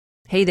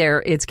Hey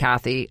there, it's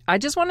Kathy. I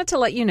just wanted to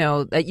let you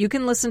know that you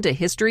can listen to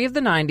History of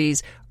the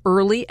 90s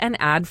early and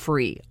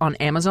ad-free on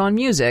Amazon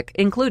Music,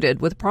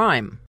 included with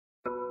Prime.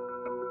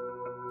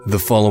 The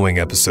following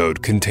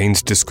episode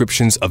contains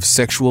descriptions of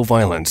sexual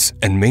violence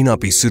and may not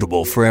be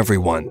suitable for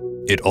everyone.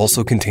 It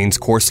also contains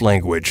coarse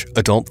language,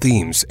 adult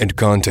themes, and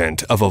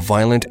content of a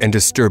violent and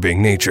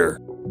disturbing nature.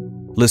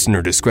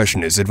 Listener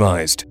discretion is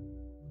advised.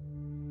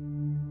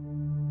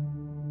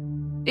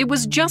 It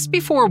was just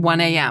before 1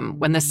 a.m.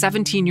 when the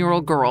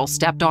 17-year-old girl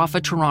stepped off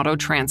a Toronto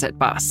transit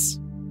bus.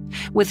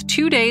 With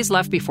 2 days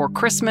left before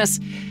Christmas,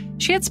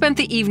 she had spent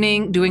the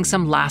evening doing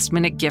some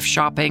last-minute gift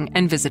shopping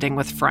and visiting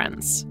with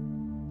friends.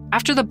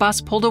 After the bus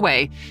pulled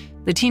away,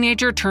 the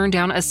teenager turned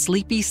down a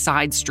sleepy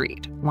side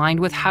street lined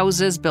with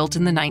houses built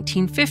in the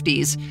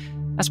 1950s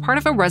as part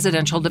of a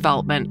residential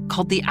development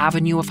called the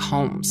Avenue of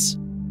Homes.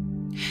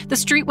 The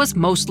street was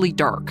mostly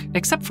dark,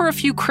 except for a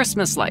few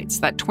Christmas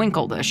lights that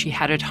twinkled as she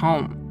headed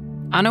home,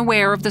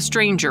 unaware of the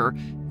stranger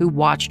who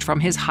watched from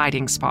his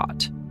hiding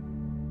spot.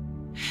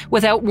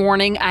 Without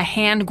warning, a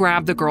hand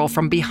grabbed the girl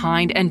from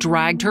behind and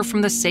dragged her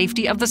from the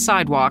safety of the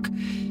sidewalk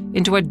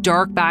into a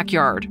dark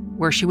backyard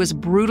where she was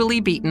brutally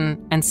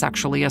beaten and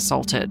sexually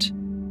assaulted.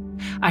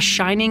 A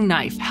shining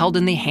knife held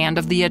in the hand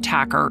of the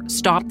attacker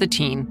stopped the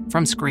teen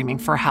from screaming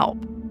for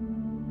help.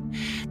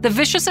 The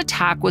vicious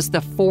attack was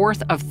the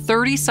fourth of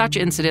 30 such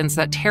incidents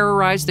that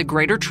terrorized the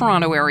Greater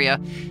Toronto Area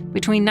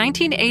between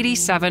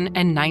 1987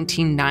 and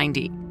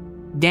 1990,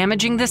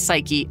 damaging the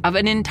psyche of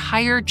an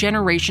entire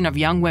generation of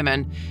young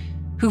women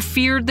who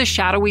feared the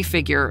shadowy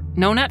figure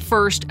known at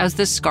first as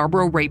the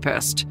Scarborough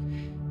Rapist,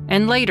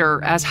 and later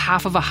as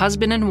half of a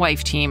husband and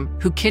wife team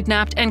who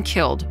kidnapped and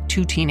killed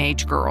 2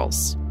 teenage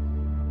girls.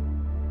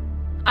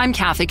 I'm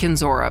Kathy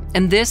Kenzora,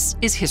 and this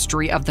is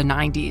History of the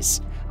 90s,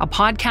 a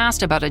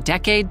podcast about a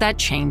decade that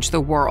changed the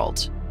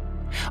world.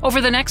 Over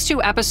the next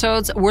 2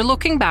 episodes, we're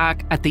looking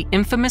back at the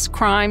infamous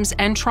crimes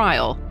and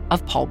trial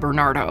of Paul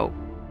Bernardo.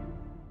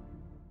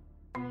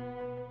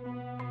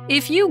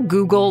 If you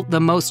Google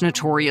the most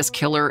notorious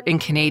killer in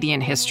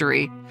Canadian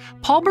history,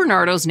 Paul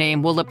Bernardo's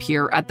name will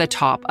appear at the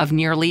top of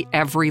nearly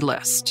every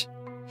list.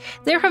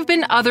 There have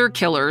been other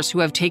killers who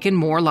have taken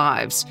more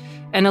lives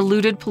and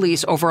eluded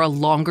police over a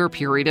longer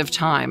period of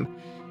time,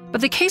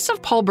 but the case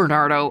of Paul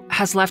Bernardo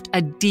has left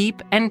a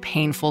deep and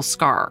painful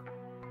scar.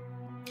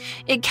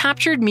 It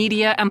captured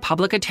media and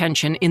public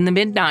attention in the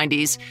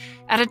mid-90s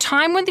at a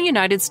time when the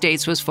United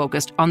States was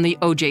focused on the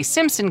O.J.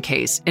 Simpson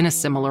case in a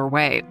similar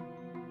way.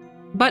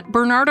 But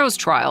Bernardo's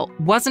trial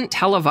wasn't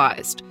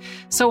televised,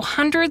 so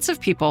hundreds of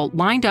people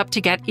lined up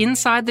to get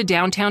inside the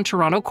downtown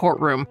Toronto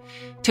courtroom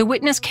to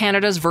witness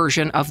Canada's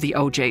version of the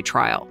O.J.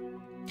 trial.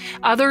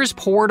 Others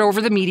pored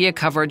over the media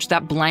coverage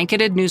that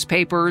blanketed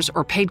newspapers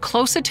or paid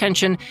close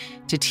attention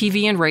to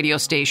TV and radio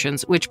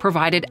stations, which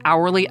provided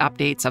hourly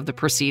updates of the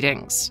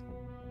proceedings.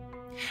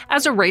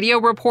 As a radio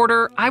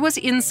reporter, I was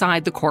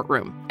inside the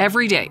courtroom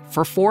every day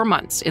for 4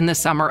 months in the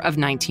summer of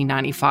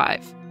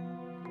 1995.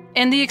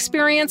 And the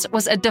experience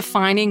was a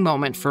defining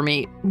moment for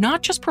me,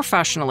 not just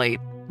professionally,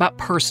 but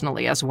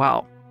personally as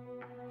well.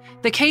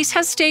 The case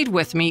has stayed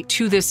with me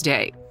to this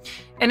day,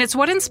 and it's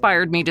what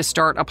inspired me to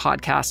start a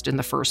podcast in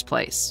the first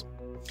place.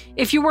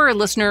 If you were a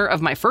listener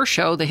of my first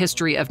show, The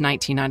History of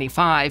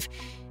 1995,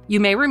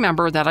 you may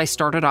remember that I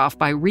started off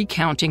by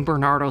recounting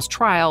Bernardo's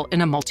trial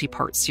in a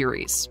multi-part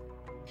series.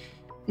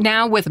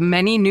 Now, with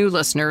many new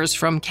listeners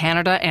from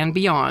Canada and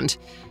beyond,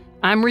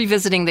 I'm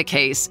revisiting the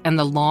case and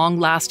the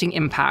long-lasting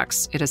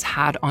impacts it has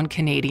had on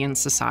Canadian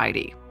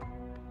society.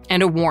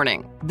 And a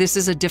warning, this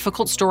is a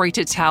difficult story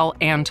to tell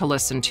and to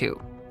listen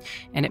to,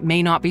 and it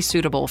may not be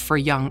suitable for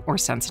young or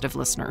sensitive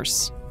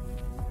listeners.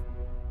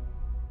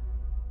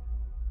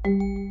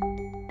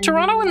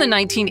 Toronto in the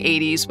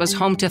 1980s was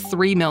home to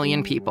 3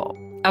 million people,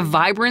 a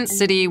vibrant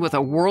city with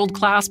a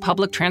world-class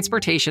public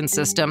transportation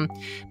system,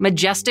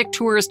 majestic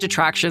tourist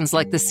attractions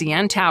like the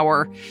CN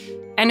Tower,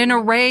 and an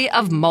array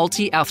of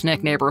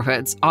multi-ethnic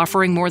neighborhoods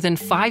offering more than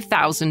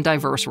 5,000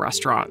 diverse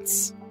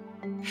restaurants.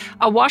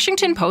 A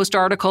Washington Post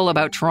article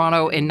about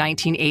Toronto in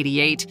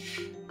 1988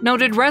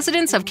 noted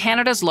residents of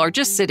Canada's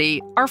largest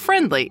city are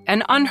friendly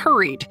and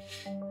unhurried,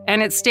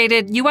 and it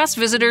stated U.S.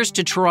 visitors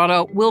to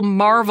Toronto will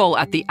marvel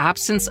at the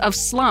absence of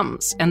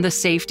slums and the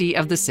safety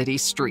of the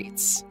city's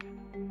streets.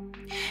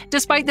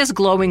 Despite this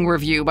glowing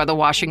review by the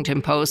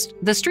Washington Post,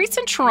 the streets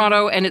in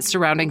Toronto and its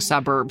surrounding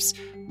suburbs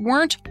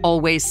weren't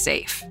always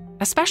safe,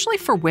 especially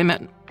for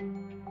women.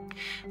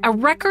 A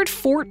record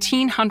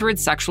 1,400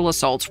 sexual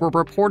assaults were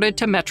reported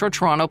to Metro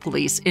Toronto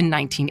Police in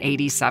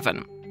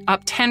 1987,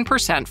 up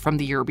 10% from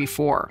the year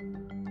before.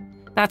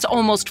 That's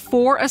almost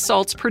 4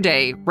 assaults per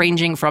day,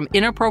 ranging from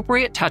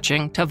inappropriate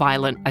touching to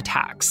violent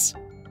attacks.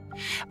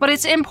 But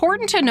it's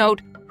important to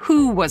note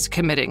who was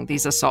committing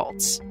these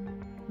assaults.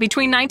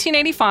 Between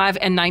 1985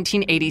 and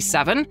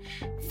 1987,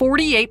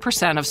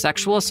 48% of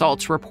sexual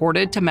assaults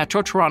reported to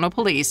Metro Toronto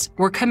Police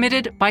were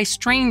committed by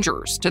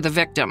strangers to the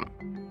victim.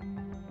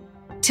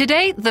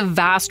 Today, the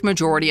vast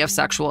majority of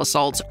sexual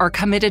assaults are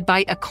committed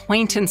by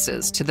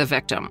acquaintances to the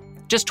victim.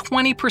 Just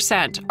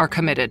 20% are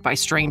committed by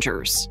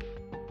strangers.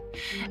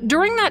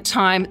 During that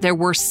time, there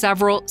were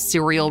several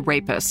serial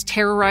rapists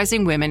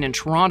terrorizing women in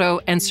Toronto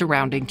and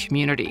surrounding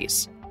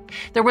communities.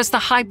 There was the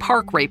High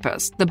Park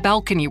rapist, the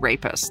Balcony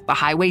rapist, the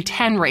Highway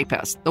 10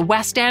 rapist, the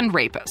West End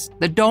rapist,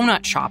 the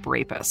Donut Shop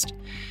rapist,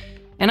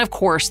 and of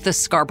course, the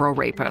Scarborough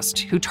rapist,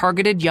 who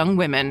targeted young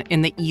women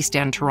in the East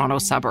End Toronto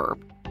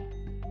suburb.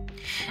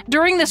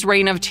 During this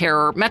reign of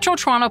terror, Metro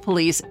Toronto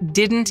Police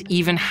didn't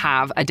even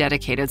have a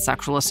dedicated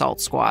sexual assault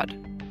squad.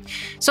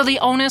 So the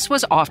onus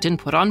was often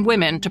put on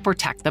women to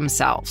protect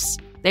themselves.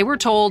 They were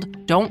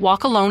told, don't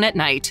walk alone at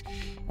night,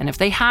 and if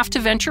they have to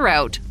venture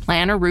out,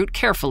 plan a route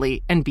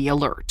carefully and be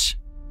alert.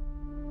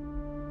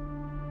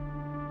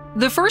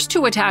 The first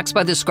two attacks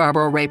by the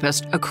Scarborough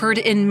rapist occurred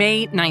in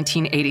May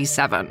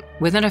 1987,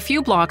 within a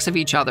few blocks of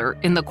each other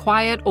in the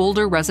quiet,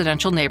 older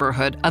residential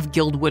neighborhood of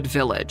Guildwood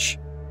Village.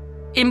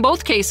 In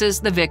both cases,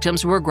 the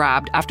victims were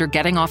grabbed after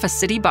getting off a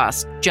city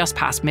bus just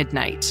past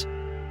midnight.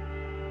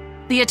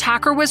 The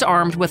attacker was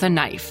armed with a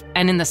knife,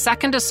 and in the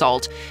second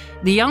assault,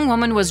 the young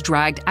woman was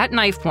dragged at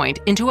knife point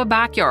into a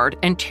backyard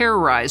and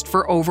terrorized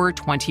for over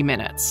 20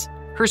 minutes.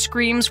 Her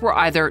screams were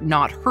either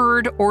not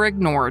heard or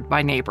ignored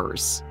by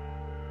neighbors.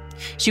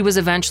 She was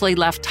eventually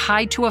left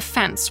tied to a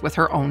fence with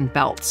her own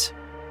belt.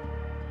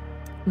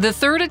 The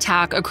third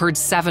attack occurred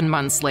 7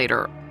 months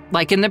later.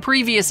 Like in the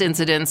previous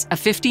incidents, a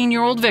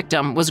 15-year-old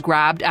victim was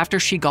grabbed after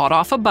she got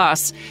off a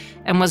bus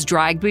and was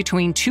dragged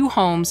between two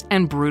homes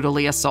and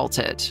brutally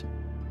assaulted.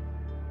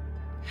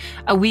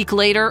 A week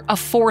later, a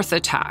fourth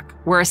attack,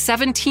 where a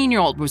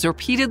 17-year-old was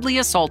repeatedly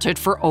assaulted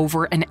for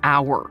over an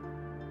hour.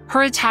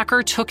 Her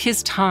attacker took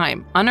his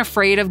time,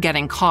 unafraid of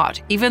getting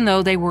caught, even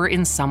though they were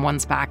in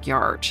someone's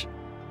backyard.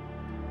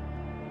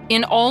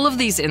 In all of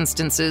these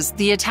instances,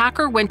 the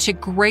attacker went to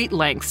great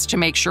lengths to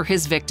make sure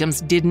his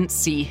victims didn't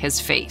see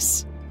his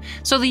face.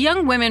 So the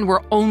young women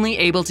were only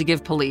able to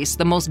give police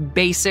the most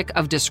basic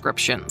of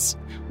descriptions.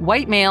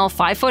 White male,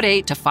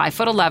 5'8" to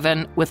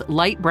 5'11", with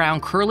light brown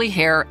curly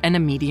hair and a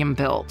medium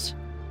build.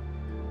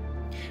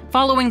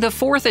 Following the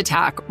fourth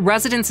attack,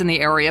 residents in the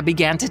area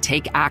began to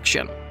take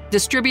action,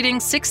 distributing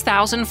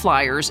 6,000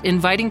 flyers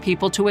inviting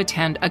people to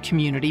attend a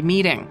community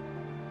meeting.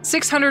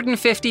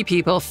 650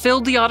 people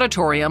filled the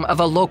auditorium of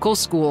a local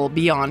school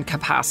beyond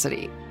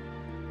capacity.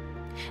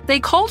 They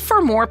called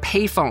for more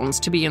payphones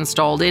to be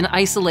installed in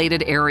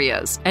isolated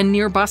areas and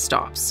near bus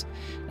stops,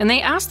 and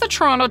they asked the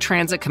Toronto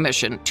Transit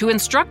Commission to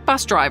instruct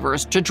bus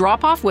drivers to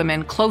drop off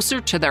women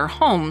closer to their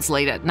homes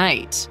late at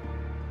night.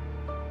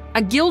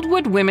 A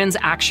Guildwood Women's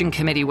Action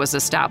Committee was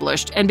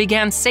established and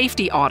began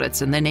safety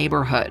audits in the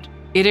neighborhood.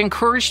 It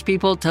encouraged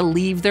people to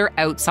leave their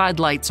outside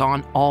lights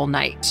on all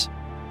night.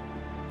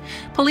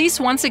 Police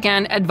once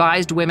again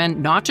advised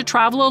women not to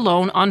travel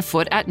alone on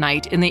foot at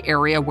night in the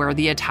area where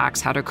the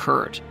attacks had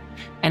occurred.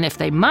 And if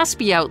they must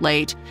be out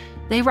late,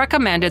 they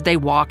recommended they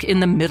walk in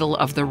the middle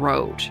of the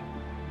road.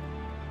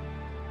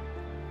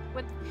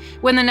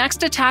 When the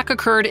next attack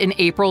occurred in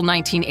April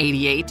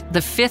 1988,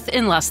 the fifth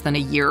in less than a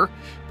year,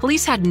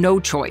 police had no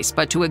choice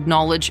but to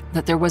acknowledge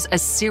that there was a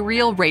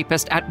serial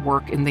rapist at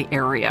work in the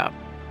area.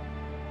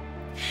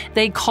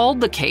 They called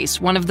the case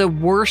one of the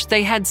worst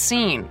they had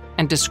seen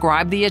and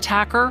described the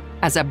attacker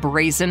as a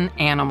brazen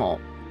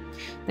animal.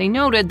 They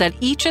noted that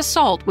each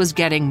assault was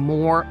getting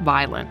more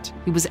violent.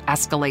 He was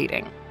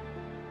escalating.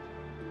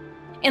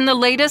 In the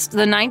latest,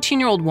 the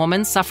 19-year-old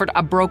woman suffered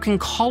a broken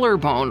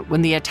collarbone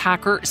when the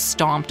attacker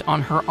stomped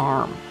on her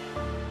arm.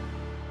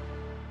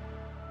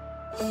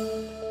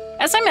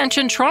 As I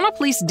mentioned, Toronto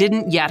Police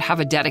didn't yet have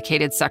a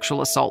dedicated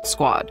sexual assault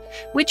squad,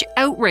 which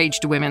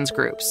outraged women's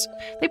groups.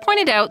 They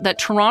pointed out that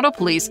Toronto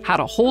Police had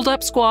a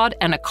hold-up squad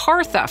and a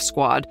car theft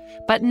squad,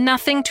 but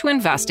nothing to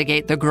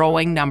investigate the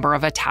growing number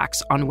of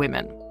attacks on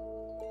women.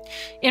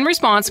 In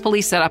response,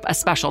 police set up a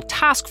special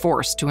task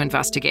force to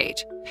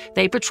investigate.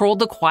 They patrolled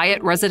the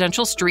quiet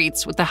residential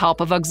streets with the help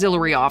of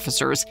auxiliary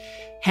officers,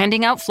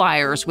 handing out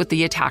flyers with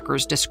the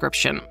attacker's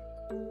description.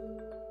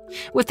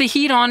 With the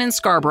heat on in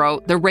Scarborough,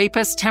 the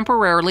rapists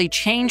temporarily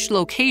changed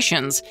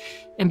locations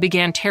and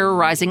began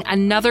terrorizing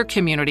another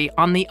community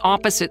on the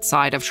opposite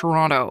side of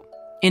Toronto,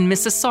 in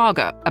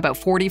Mississauga, about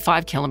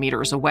 45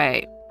 kilometers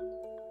away.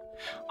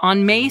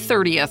 On May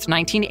 30th,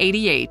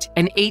 1988,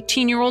 an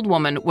 18-year-old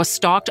woman was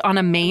stalked on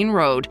a main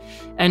road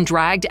and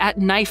dragged at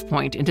knife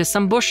point into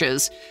some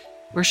bushes,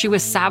 where she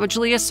was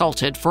savagely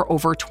assaulted for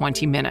over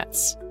 20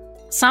 minutes.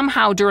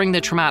 Somehow during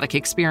the traumatic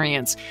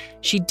experience,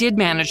 she did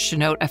manage to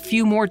note a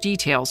few more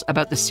details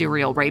about the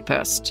serial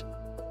rapist.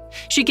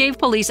 She gave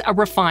police a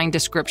refined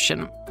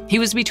description. He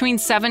was between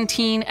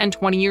 17 and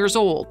 20 years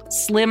old,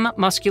 slim,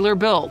 muscular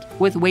build,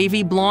 with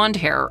wavy blonde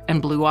hair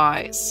and blue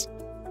eyes.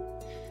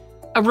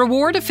 A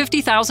reward of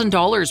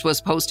 $50,000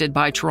 was posted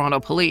by Toronto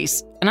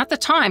Police, and at the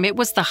time it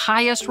was the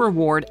highest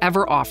reward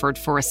ever offered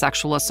for a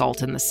sexual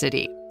assault in the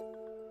city.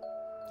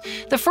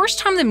 The first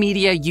time the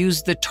media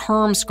used the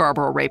term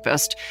Scarborough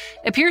rapist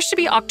appears to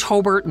be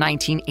October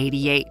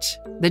 1988,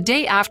 the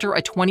day after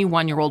a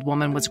 21-year-old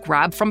woman was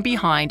grabbed from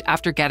behind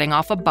after getting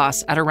off a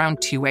bus at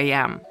around 2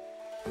 a.m.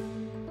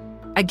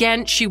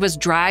 Again, she was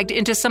dragged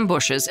into some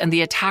bushes and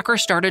the attacker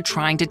started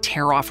trying to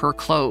tear off her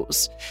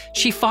clothes.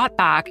 She fought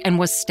back and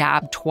was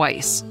stabbed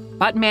twice,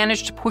 but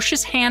managed to push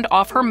his hand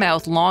off her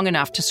mouth long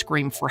enough to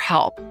scream for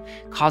help,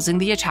 causing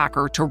the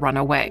attacker to run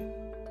away.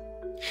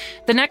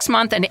 The next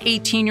month, an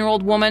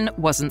 18-year-old woman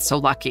wasn't so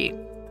lucky.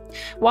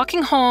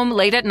 Walking home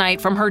late at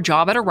night from her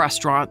job at a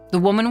restaurant, the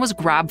woman was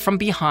grabbed from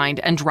behind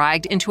and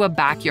dragged into a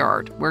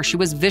backyard where she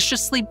was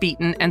viciously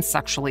beaten and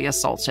sexually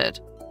assaulted.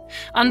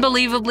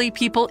 Unbelievably,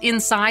 people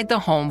inside the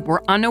home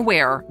were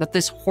unaware that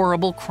this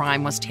horrible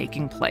crime was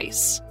taking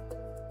place.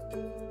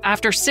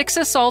 After 6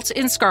 assaults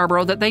in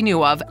Scarborough that they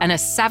knew of and a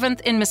 7th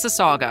in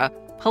Mississauga,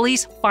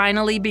 police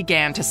finally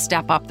began to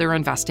step up their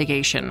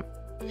investigation.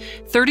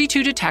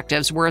 32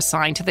 detectives were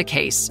assigned to the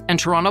case, and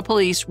Toronto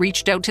police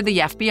reached out to the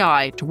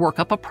FBI to work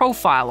up a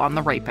profile on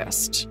the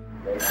rapist.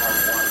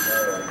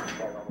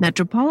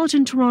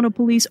 Metropolitan Toronto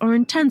Police are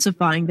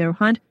intensifying their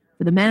hunt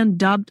for the man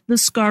dubbed the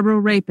Scarborough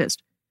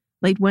Rapist.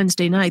 Late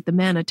Wednesday night, the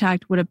man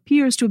attacked what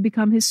appears to have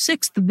become his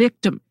 6th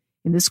victim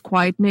in this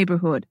quiet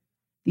neighborhood.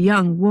 The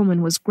young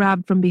woman was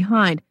grabbed from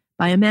behind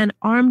by a man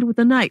armed with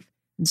a knife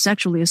and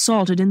sexually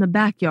assaulted in the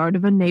backyard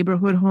of a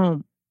neighborhood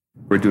home.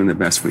 We're doing the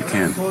best we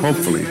can.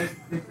 Hopefully,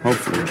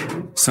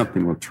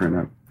 something will turn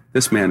up.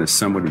 This man is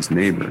somebody's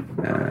neighbor.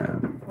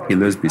 He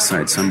lives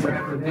beside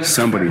somebody.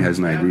 Somebody has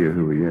an idea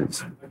who he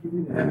is.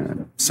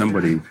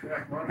 Somebody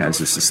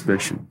has a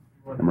suspicion.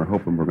 And we're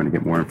hoping we're going to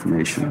get more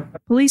information.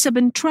 Police have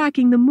been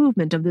tracking the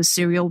movement of this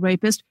serial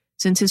rapist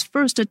since his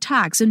first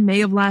attacks in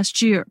May of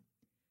last year.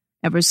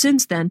 Ever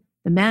since then,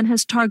 the man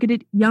has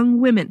targeted young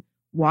women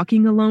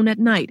walking alone at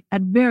night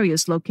at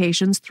various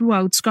locations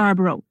throughout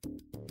Scarborough.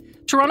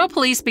 Toronto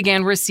police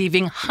began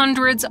receiving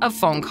hundreds of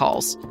phone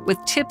calls with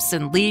tips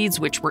and leads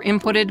which were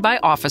inputted by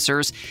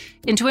officers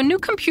into a new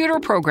computer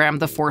program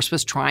the force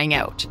was trying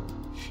out.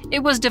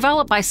 It was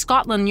developed by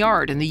Scotland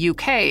Yard in the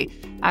UK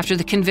after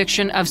the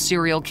conviction of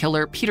serial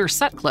killer Peter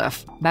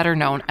Sutcliffe, better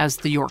known as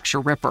the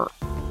Yorkshire Ripper.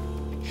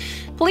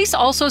 Police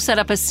also set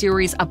up a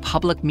series of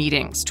public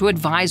meetings to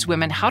advise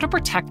women how to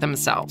protect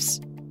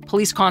themselves.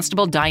 Police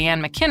Constable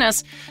Diane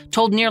McInnes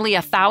told nearly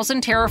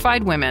 1,000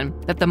 terrified women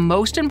that the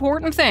most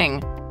important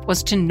thing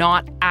was to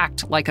not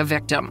act like a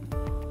victim.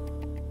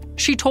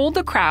 She told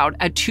the crowd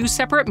at 2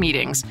 separate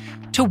meetings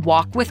to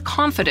walk with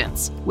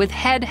confidence, with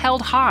head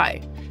held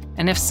high,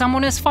 and if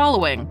someone is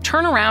following,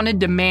 turn around and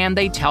demand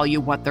they tell you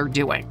what they're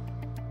doing.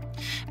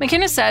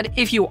 McInnes said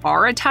if you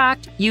are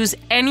attacked, use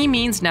any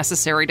means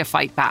necessary to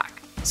fight back.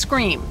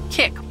 Scream,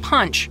 kick,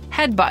 punch,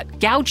 headbutt,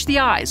 gouge the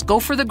eyes, go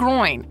for the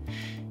groin.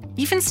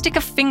 Even stick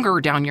a finger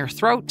down your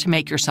throat to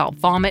make yourself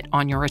vomit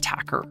on your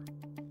attacker.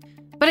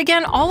 But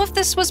again, all of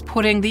this was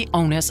putting the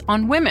onus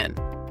on women.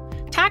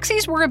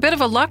 Taxis were a bit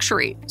of a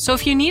luxury, so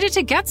if you needed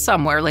to get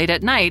somewhere late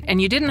at night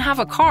and you didn't have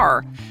a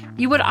car,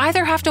 you would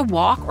either have to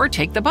walk or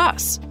take the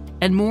bus.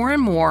 And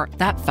more,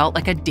 that felt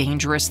like a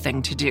dangerous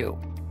thing to do.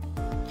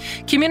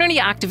 Community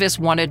activists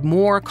wanted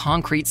more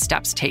concrete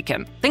steps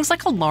taken, things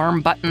like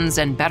alarm buttons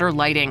and better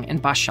lighting in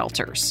bus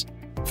shelters.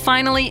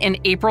 Finally, in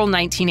April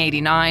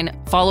 1989,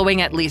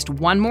 following at least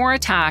one more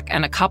attack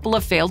and a couple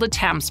of failed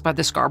attempts by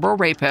the Scarborough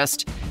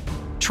Rapist,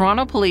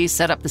 Toronto police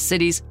set up the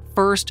city's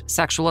first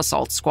sexual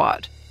assault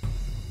squad.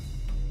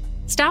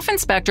 Staff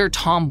Inspector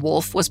Tom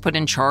Wolfe was put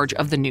in charge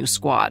of the new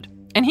squad,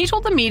 and he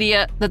told the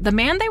media that the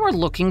man they were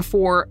looking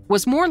for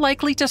was more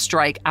likely to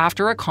strike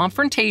after a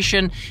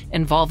confrontation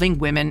involving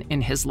women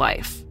in his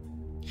life.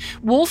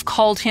 Wolfe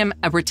called him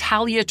a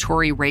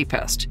retaliatory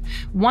rapist,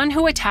 one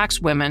who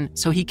attacks women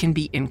so he can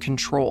be in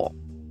control.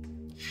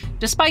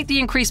 Despite the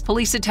increased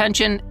police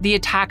attention, the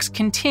attacks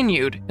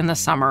continued in the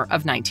summer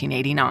of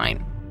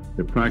 1989.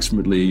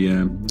 Approximately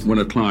 1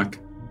 o'clock,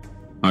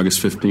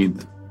 August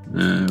 15th,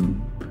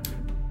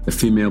 a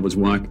female was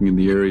walking in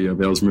the area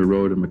of Ellesmere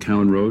Road and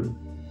McCowan Road.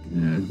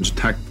 Was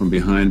attacked from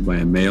behind by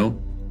a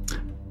male,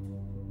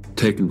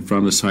 taken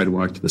from the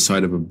sidewalk to the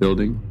side of a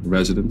building,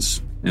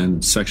 residence,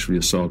 and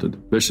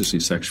viciously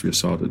sexually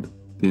assaulted.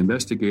 The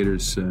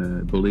investigators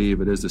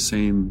believe it is the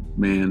same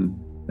man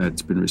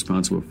that's been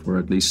responsible for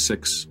at least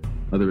 6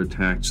 other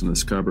attacks in the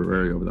Scarborough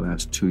area over the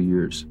last 2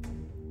 years.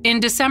 In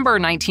December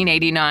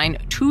 1989,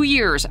 2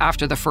 years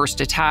after the first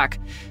attack,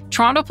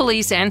 Toronto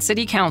police and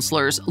city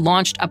councillors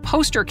launched a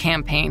poster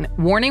campaign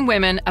warning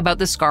women about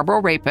the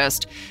Scarborough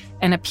Rapist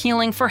and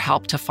appealing for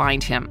help to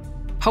find him.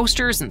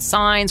 Posters and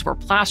signs were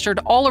plastered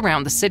all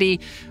around the city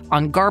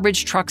on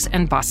garbage trucks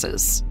and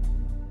buses.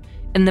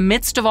 In the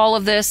midst of all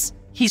of this,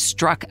 he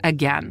struck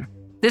again.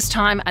 This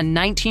time, a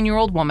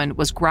 19-year-old woman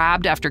was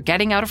grabbed after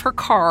getting out of her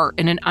car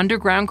in an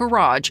underground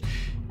garage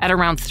at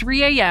around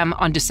 3 a.m.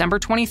 on December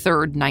 23,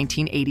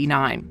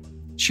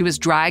 1989. She was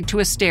dragged to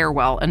a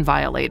stairwell and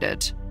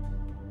violated.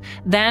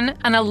 Then,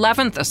 an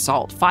 11th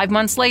assault 5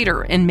 months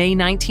later in May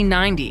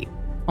 1990.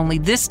 Only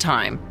this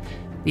time,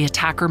 the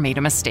attacker made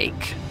a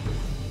mistake.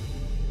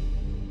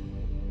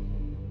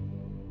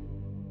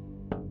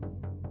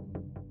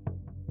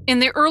 In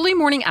the early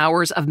morning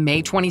hours of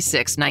May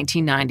 26,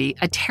 1990,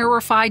 a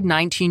terrified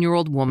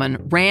 19-year-old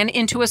woman ran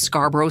into a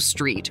Scarborough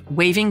street,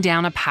 waving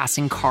down a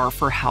passing car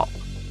for help.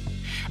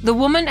 The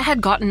woman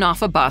had gotten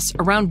off a bus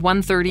around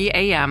 1:30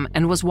 a.m.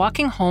 and was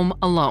walking home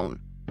alone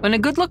when a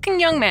good-looking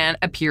young man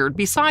appeared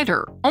beside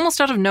her, almost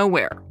out of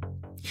nowhere.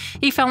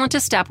 He fell into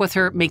step with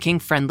her, making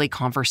friendly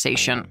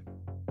conversation.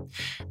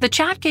 The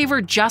chat gave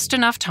her just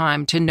enough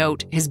time to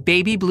note his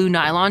baby blue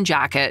nylon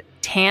jacket,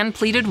 tan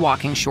pleated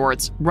walking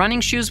shorts,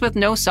 running shoes with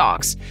no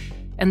socks,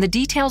 and the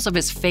details of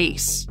his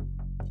face.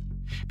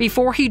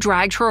 Before he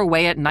dragged her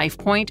away at knife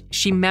point,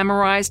 she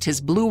memorized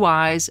his blue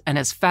eyes and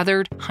his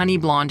feathered, honey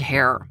blonde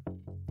hair.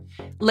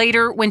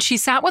 Later, when she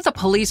sat with a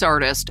police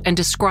artist and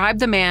described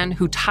the man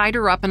who tied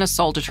her up and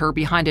assaulted her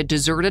behind a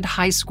deserted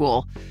high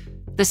school,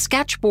 the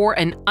sketch bore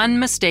an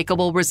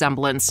unmistakable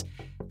resemblance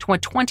to a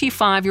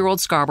 25-year-old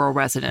Scarborough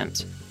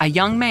resident, a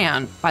young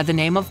man by the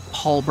name of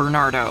Paul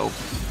Bernardo.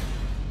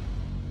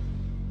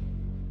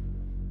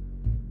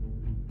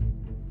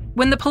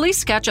 When the police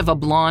sketch of a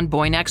blonde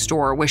boy next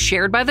door was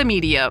shared by the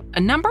media, a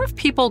number of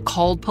people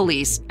called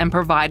police and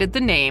provided the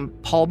name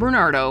Paul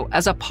Bernardo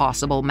as a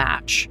possible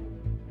match.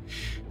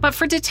 But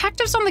for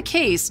detectives on the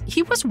case,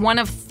 he was one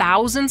of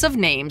thousands of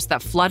names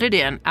that flooded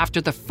in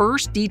after the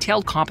first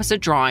detailed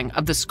composite drawing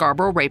of the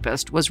Scarborough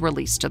rapist was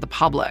released to the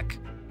public.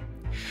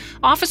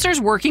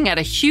 Officers working at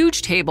a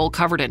huge table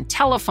covered in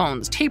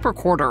telephones, tape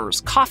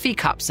recorders, coffee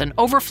cups, and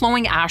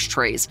overflowing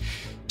ashtrays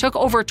took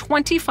over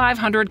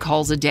 2,500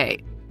 calls a day.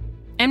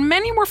 And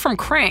many were from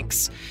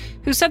cranks,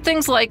 who said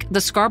things like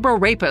the Scarborough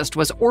rapist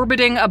was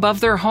orbiting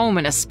above their home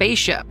in a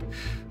spaceship,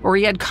 or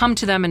he had come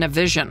to them in a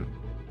vision.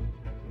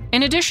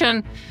 In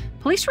addition,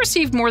 police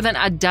received more than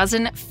a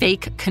dozen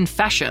fake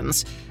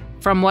confessions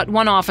from what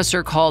one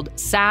officer called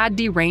sad,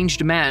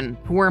 deranged men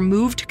who were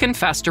moved to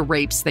confess to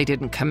rapes they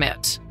didn't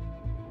commit.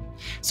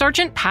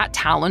 Sergeant Pat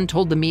Talon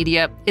told the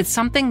media it's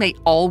something they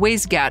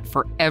always get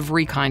for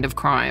every kind of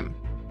crime.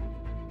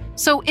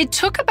 So it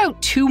took about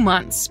 2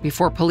 months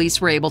before police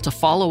were able to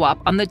follow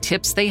up on the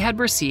tips they had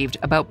received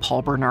about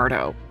Paul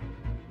Bernardo.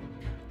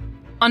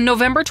 On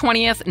November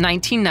 20th,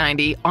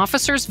 1990,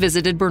 officers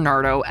visited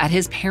Bernardo at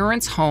his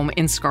parents' home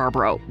in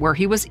Scarborough, where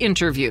he was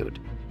interviewed.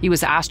 He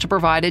was asked to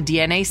provide a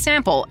DNA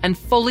sample and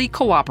fully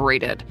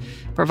cooperated,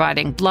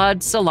 providing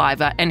blood,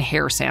 saliva, and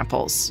hair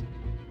samples.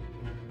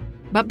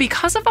 But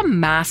because of a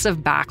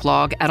massive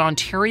backlog at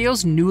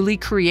Ontario's newly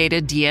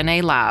created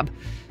DNA lab,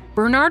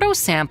 Bernardo's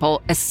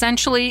sample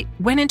essentially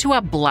went into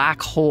a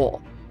black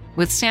hole,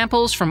 with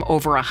samples from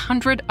over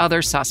 100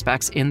 other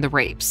suspects in the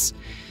rapes,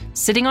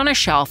 sitting on a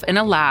shelf in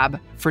a lab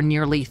for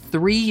nearly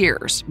 3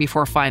 years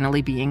before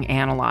finally being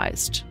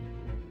analyzed.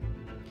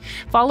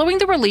 Following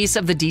the release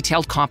of the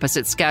detailed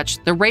composite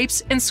sketch, the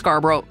rapes in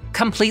Scarborough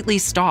completely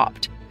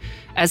stopped.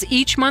 As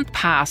each month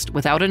passed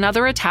without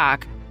another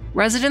attack,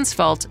 residents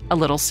felt a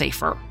little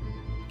safer.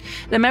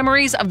 The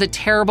memories of the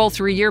terrible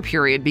 3-year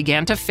period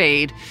began to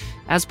fade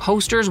as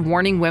posters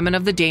warning women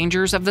of the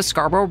dangers of the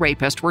Scarborough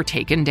rapist were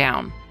taken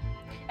down.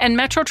 And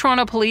Metro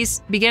Toronto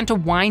Police began to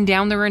wind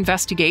down their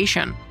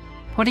investigation,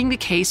 putting the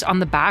case on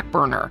the back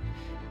burner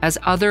as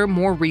other,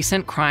 more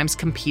recent crimes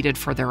competed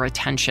for their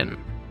attention.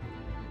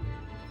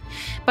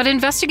 But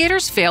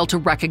investigators failed to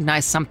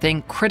recognize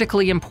something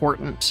critically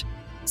important.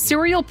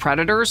 Serial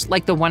predators,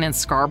 like the one in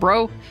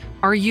Scarborough,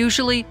 are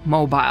usually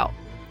mobile,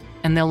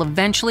 and they'll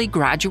eventually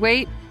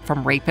graduate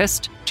from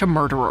rapist to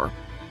murderer.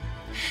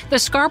 The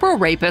Scarborough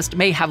rapist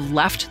may have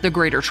left the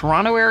Greater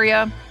Toronto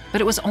area,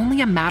 but it was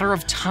only a matter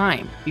of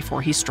time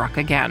before he struck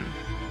again.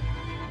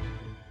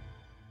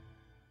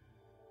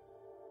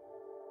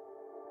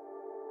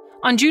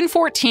 On June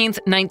 14,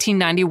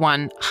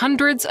 1991,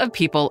 hundreds of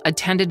people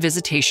attended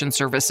visitation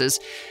services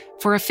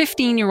for a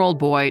 15-year-old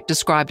boy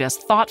described as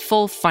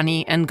thoughtful,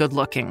 funny, and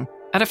good-looking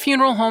at a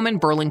funeral home in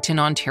Burlington,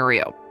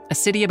 Ontario, a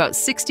city about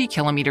 60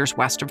 kilometers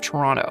west of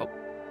Toronto.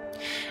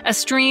 A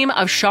stream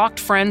of shocked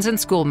friends and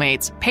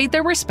schoolmates paid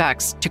their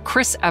respects to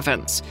Chris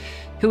Evans,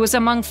 who was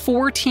among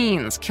 4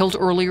 teens killed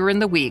earlier in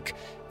the week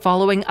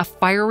following a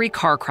fiery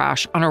car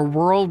crash on a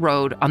rural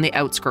road on the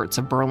outskirts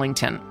of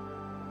Burlington.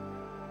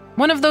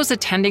 One of those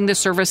attending the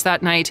service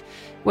that night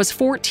was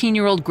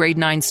 14-year-old grade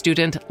 9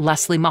 student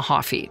Leslie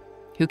Mahaffey,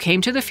 who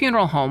came to the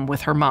funeral home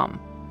with her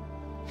mom.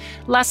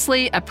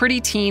 Leslie, a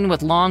pretty teen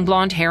with long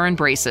blonde hair and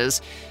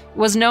braces,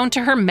 was known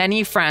to her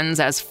many friends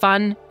as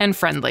fun and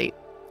friendly.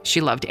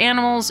 She loved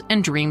animals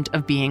and dreamed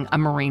of being a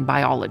marine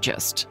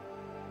biologist.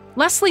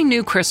 Leslie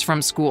knew Chris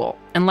from school,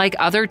 and like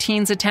other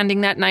teens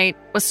attending that night,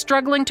 was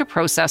struggling to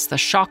process the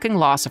shocking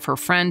loss of her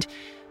friend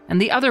and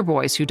the other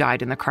boys who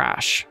died in the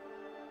crash.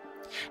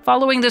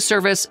 Following the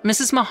service,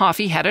 Mrs.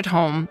 Mahaffey headed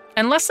home,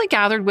 and Leslie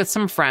gathered with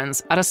some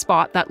friends at a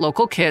spot that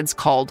local kids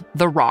called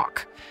The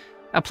Rock,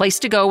 a place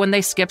to go when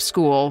they skip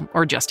school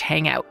or just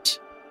hang out.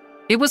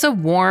 It was a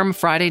warm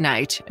Friday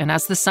night, and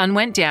as the sun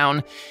went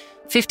down,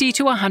 50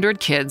 to 100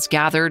 kids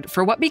gathered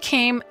for what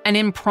became an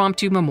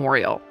impromptu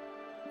memorial.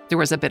 There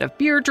was a bit of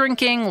beer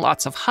drinking,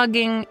 lots of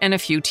hugging, and a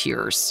few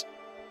tears.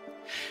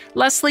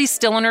 Leslie,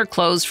 still in her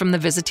clothes from the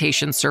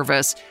visitation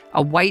service,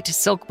 a white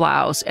silk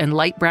blouse and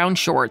light brown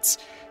shorts,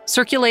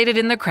 circulated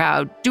in the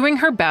crowd, doing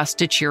her best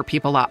to cheer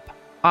people up,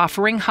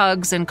 offering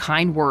hugs and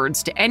kind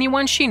words to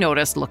anyone she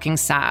noticed looking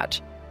sad.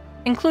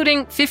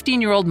 including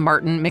 15-year-old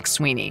Martin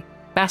McSweeney,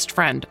 best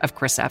friend of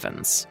Chris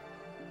Evans.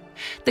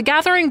 The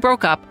gathering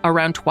broke up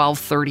around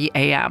 12:30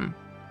 a.m.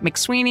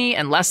 McSweeney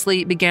and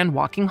Leslie began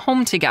walking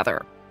home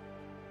together.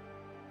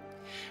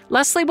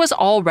 Leslie was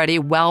already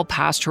well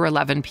past her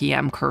 11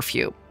 p.m.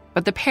 curfew,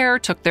 but the pair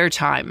took their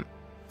time.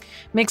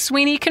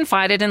 McSweeney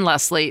confided in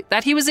Leslie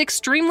that he was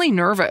extremely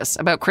nervous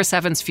about Chris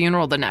Evans'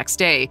 funeral the next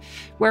day,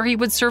 where he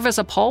would serve as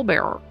a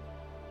pallbearer.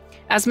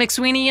 As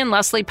McSweeney and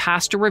Leslie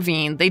passed a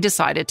ravine, they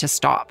decided to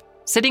stop,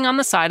 sitting on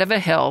the side of a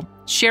hill,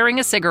 sharing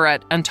a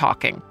cigarette and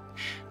talking,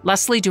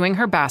 Leslie doing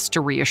her best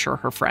to reassure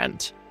her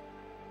friend.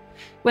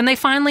 When they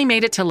finally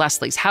made it to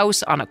Leslie's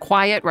house on a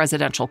quiet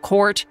residential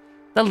court,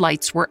 the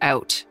lights were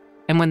out,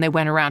 and when they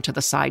went around to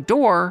the side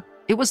door,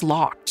 it was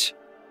locked.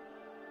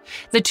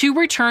 The two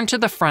returned to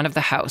the front of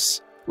the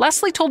house.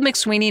 Leslie told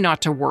McSweeney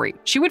not to worry.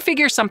 She would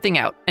figure something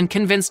out and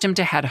convinced him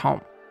to head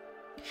home.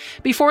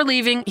 Before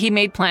leaving, he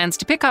made plans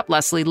to pick up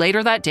Leslie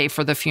later that day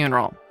for the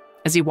funeral.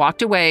 As he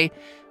walked away,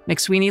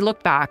 McSweeney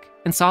looked back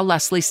and saw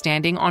Leslie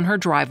standing on her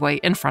driveway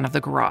in front of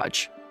the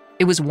garage.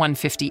 It was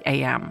 1:50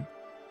 a.m.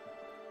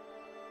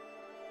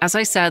 As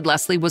I said,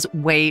 Leslie was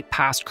way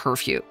past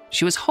curfew.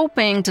 She was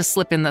hoping to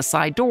slip in the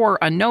side door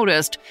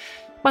unnoticed,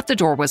 but the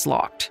door was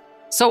locked.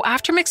 So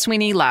after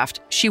McSweeney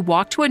left, she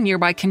walked to a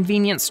nearby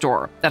convenience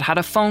store that had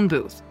a phone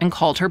booth and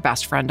called her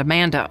best friend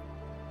Amanda.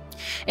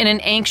 In an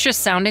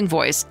anxious-sounding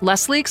voice,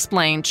 Leslie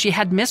explained she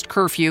had missed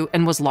curfew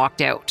and was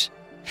locked out.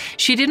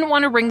 She didn't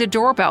want to ring the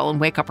doorbell and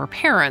wake up her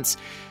parents,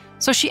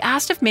 so she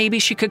asked if maybe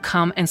she could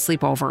come and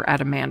sleep over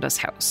at Amanda's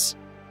house.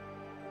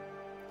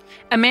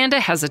 Amanda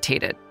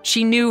hesitated.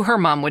 She knew her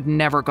mom would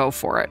never go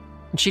for it,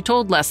 and she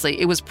told Leslie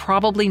it was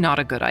probably not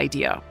a good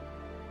idea.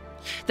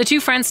 The two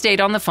friends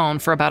stayed on the phone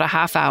for about a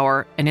half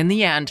hour, and in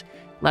the end,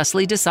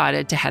 Leslie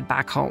decided to head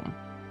back home.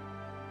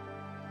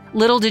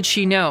 Little did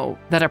she know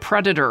that a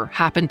predator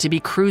happened to be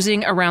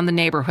cruising around the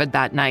neighborhood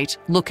that night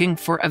looking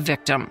for a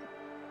victim.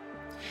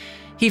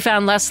 He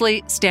found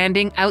Leslie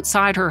standing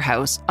outside her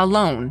house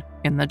alone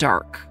in the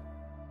dark.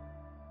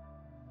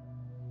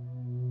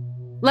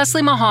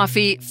 Leslie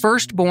Mahaffey,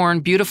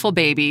 firstborn beautiful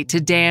baby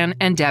to Dan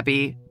and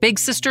Debbie, big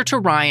sister to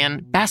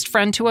Ryan, best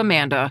friend to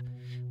Amanda,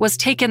 was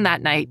taken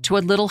that night to a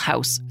little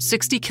house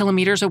 60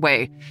 kilometers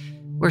away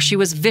where she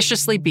was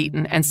viciously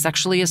beaten and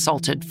sexually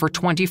assaulted for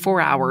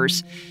 24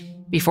 hours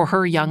before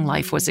her young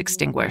life was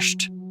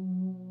extinguished.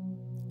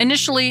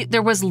 Initially,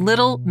 there was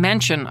little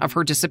mention of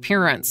her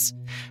disappearance.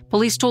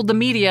 Police told the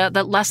media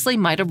that Leslie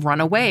might have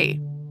run away.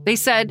 They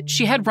said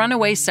she had run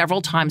away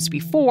several times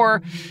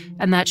before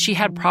and that she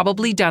had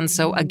probably done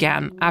so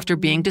again after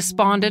being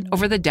despondent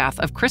over the death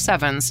of Chris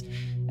Evans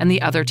and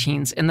the other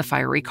teens in the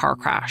fiery car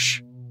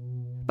crash.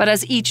 But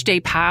as each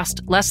day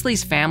passed,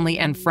 Leslie's family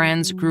and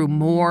friends grew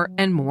more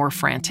and more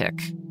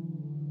frantic.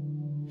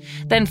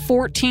 Then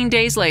 14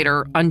 days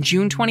later, on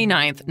June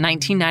 29,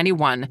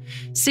 1991,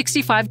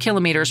 65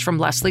 kilometers from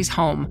Leslie's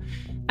home,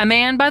 a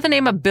man by the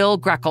name of Bill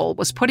Greckle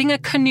was putting a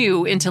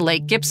canoe into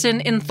Lake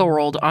Gibson in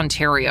Thorold,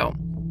 Ontario,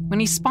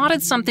 when he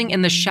spotted something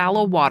in the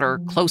shallow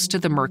water close to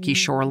the murky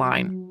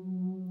shoreline.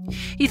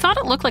 He thought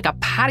it looked like a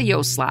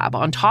patio slab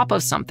on top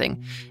of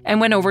something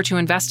and went over to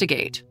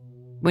investigate.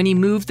 When he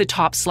moved the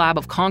top slab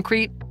of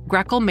concrete,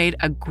 Greckle made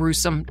a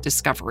gruesome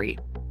discovery.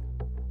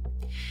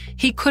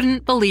 He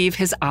couldn't believe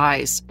his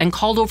eyes and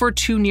called over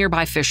two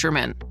nearby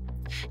fishermen.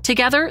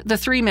 Together, the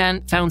three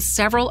men found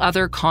several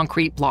other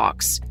concrete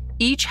blocks.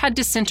 Each had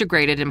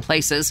disintegrated in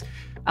places,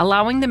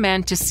 allowing the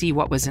men to see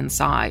what was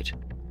inside.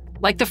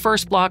 Like the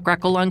first block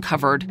Greckle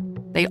uncovered,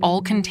 they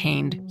all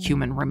contained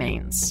human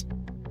remains.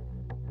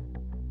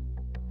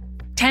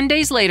 10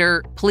 days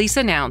later, police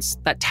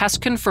announced that tests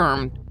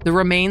confirmed the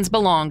remains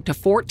belonged to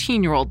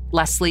 14-year-old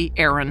Leslie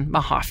Erin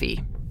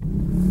Mahaffey.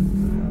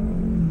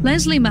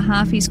 Leslie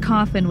Mahaffey's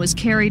coffin was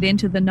carried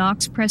into the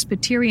Knox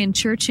Presbyterian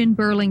Church in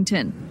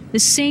Burlington, the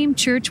same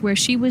church where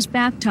she was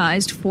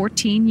baptized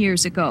 14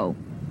 years ago.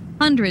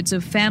 Hundreds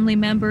of family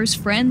members,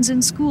 friends,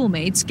 and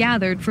schoolmates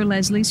gathered for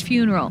Leslie's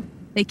funeral.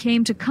 They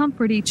came to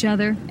comfort each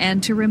other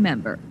and to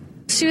remember.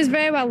 She was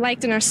very well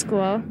liked in our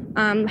school,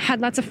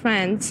 had lots of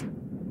friends.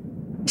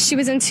 She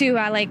was into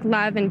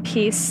love and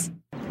peace.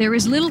 There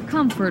is little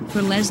comfort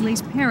for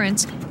Leslie's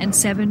parents and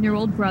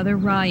 7-year-old brother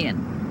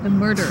Ryan. The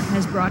murder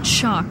has brought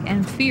shock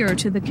and fear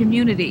to the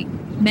community.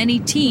 Many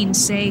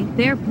teens say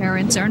their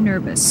parents are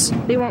nervous.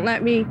 They won't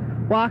let me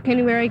walk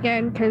anywhere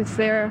again because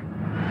they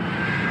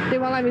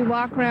won't let me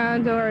walk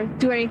around or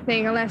do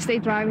anything unless they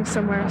drive me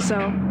somewhere. So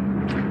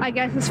I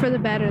guess it's for the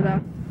better,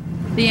 though.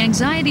 The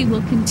anxiety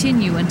will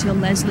continue until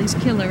Leslie's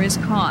killer is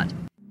caught.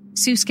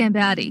 Sue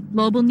Scambatti,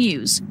 Global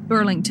News,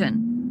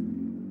 Burlington.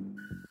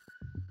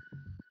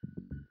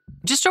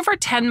 Just over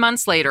 10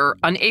 months later,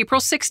 on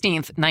April 16,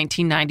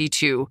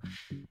 1992,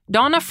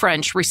 Donna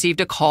French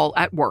received a call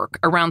at work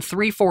around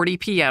 3:40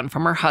 p.m.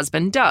 from her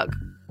husband, Doug,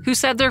 who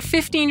said their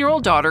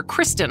 15-year-old daughter,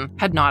 Kristen,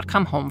 had not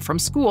come home from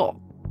school.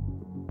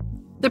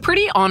 The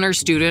pretty honor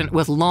student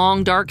with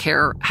long dark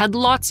hair had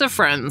lots of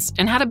friends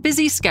and had a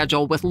busy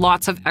schedule with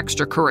lots of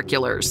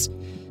extracurriculars.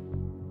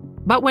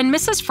 But when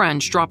Mrs.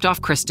 French dropped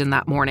off Kristen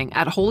that morning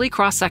at Holy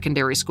Cross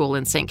Secondary School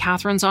in St.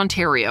 Catharines,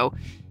 Ontario,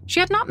 she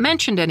had not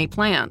mentioned any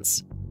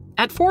plans.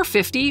 At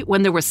 4:50,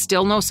 when there was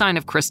still no sign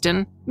of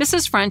Kristen,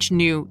 Mrs. French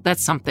knew that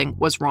something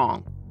was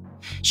wrong.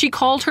 She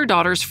called her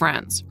daughter's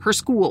friends, her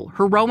school,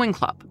 her rowing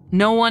club.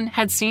 No one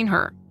had seen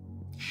her.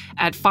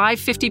 At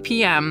 5:50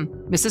 p.m.,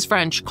 Mrs.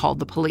 French called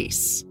the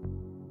police.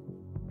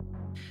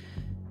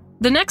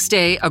 The next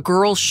day, a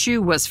girl's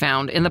shoe was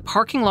found in the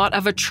parking lot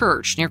of a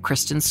church near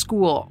Kristen's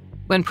school.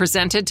 When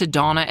presented to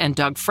Donna and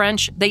Doug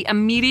French, they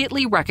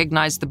immediately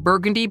recognized the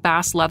burgundy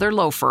bass leather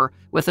loafer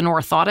with an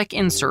orthotic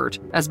insert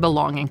as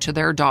belonging to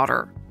their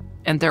daughter,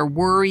 and their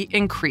worry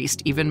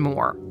increased even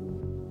more.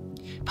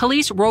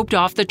 Police roped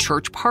off the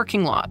church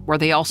parking lot, where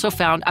they also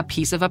found a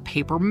piece of a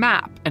paper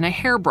map and a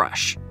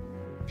hairbrush.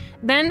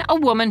 Then a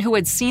woman who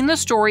had seen the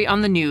story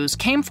on the news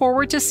came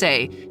forward to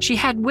say she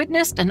had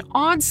witnessed an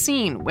odd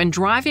scene when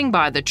driving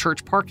by the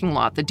church parking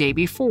lot the day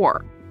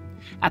before.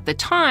 At the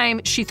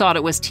time, she thought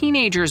it was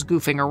teenagers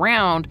goofing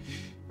around,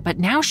 but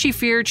now she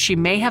feared she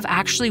may have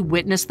actually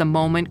witnessed the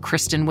moment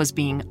Kristen was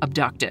being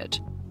abducted.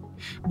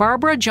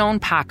 Barbara Joan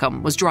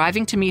Packham was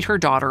driving to meet her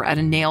daughter at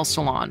a nail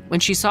salon when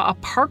she saw a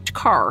parked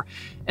car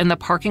in the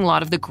parking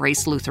lot of the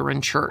Grace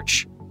Lutheran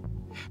Church.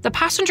 The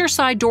passenger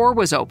side door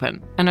was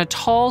open, and a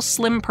tall,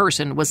 slim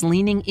person was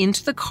leaning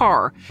into the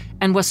car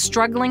and was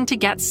struggling to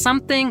get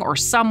something or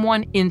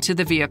someone into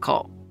the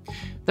vehicle.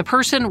 The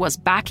person was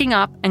backing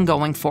up and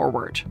going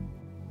forward.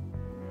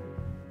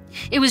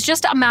 It was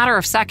just a matter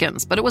of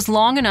seconds, but it was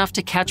long enough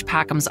to catch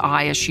Packham's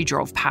eye as she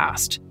drove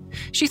past.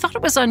 She thought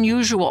it was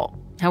unusual,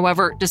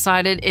 however,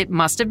 decided it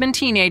must have been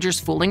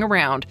teenagers fooling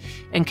around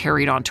and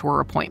carried on to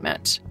her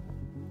appointment.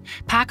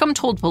 Packham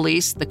told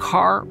police the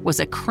car was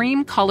a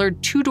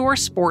cream-colored two-door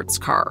sports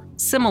car,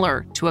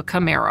 similar to a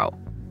Camaro.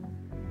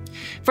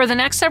 For the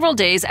next several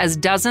days, as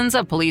dozens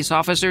of police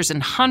officers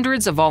and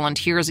hundreds of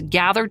volunteers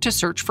gathered to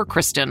search for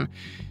Kristen,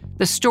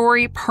 the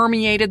story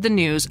permeated the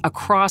news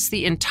across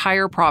the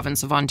entire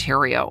province of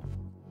Ontario.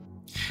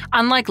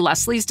 Unlike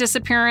Leslie's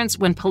disappearance,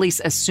 when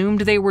police assumed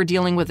they were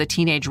dealing with a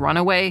teenage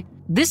runaway,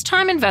 this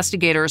time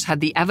investigators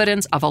had the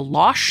evidence of a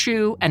lost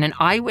shoe and an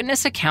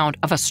eyewitness account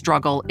of a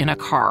struggle in a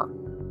car.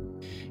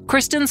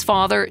 Kristen's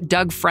father,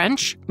 Doug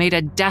French, made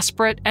a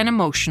desperate and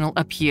emotional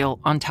appeal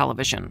on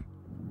television.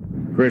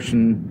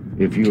 Kristen,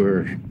 if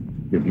you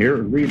hear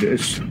or read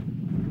this,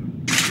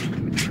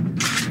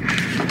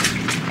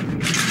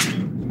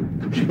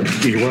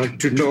 you want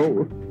to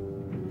know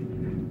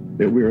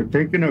that we are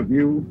thinking of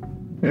you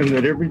and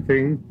that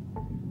everything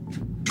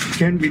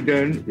can be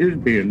done is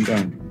being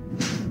done.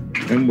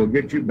 And we'll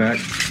get you back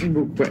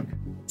real quick.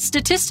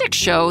 Statistics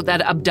show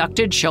that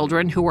abducted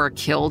children who are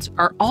killed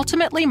are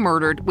ultimately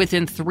murdered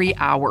within 3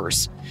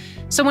 hours.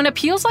 So when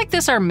appeals like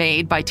this are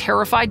made by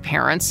terrified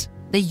parents,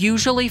 they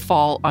usually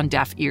fall on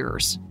deaf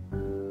ears.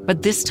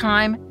 But this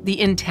time,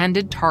 the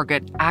intended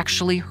target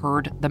actually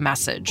heard the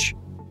message.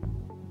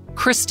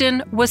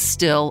 Kristen was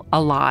still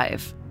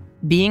alive,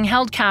 being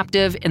held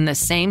captive in the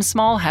same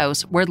small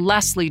house where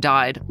Leslie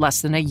died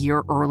less than a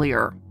year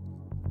earlier.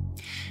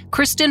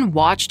 Kristen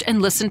watched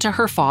and listened to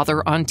her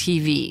father on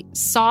TV,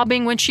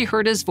 sobbing when she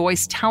heard his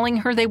voice telling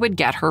her they would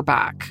get her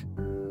back.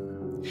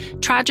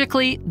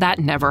 Tragically, that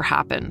never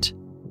happened.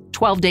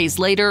 12 days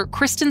later,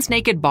 Kristen's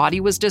naked body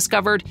was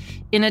discovered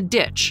in a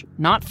ditch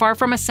not far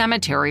from a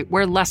cemetery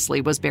where Leslie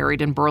was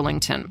buried in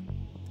Burlington.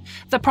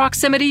 The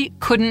proximity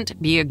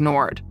couldn't be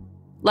ignored.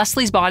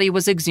 Leslie's body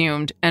was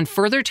exhumed, and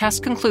further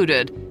tests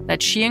concluded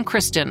that she and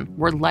Kristen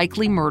were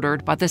likely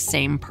murdered by the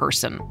same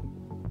person.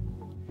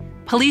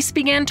 Police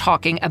began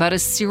talking about a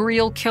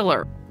serial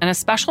killer, and a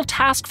special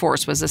task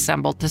force was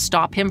assembled to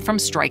stop him from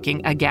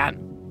striking again.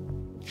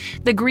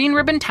 The Green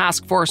Ribbon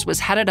Task Force was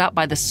headed up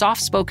by the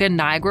soft-spoken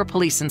Niagara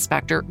Police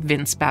Inspector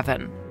Vince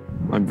Bevan.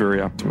 I'm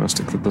very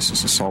optimistic that this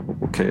is a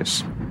solvable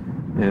case,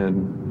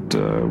 and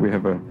we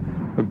have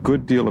a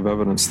good deal of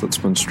evidence that's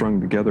been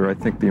strung together. I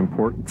think the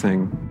important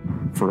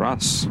thing for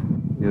us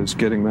is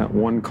getting that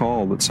one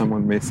call that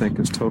someone may think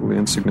is totally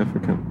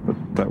insignificant, but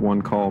that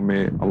one call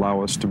may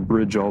allow us to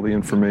bridge all the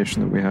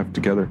information that we have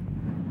together.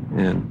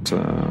 And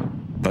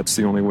that's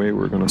the only way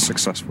we're going to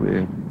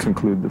successfully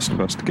conclude this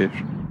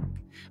investigation.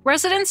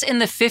 Residents in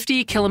the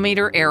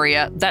 50-kilometer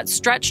area that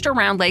stretched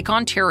around Lake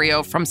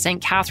Ontario from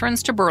St.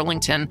 Catharines to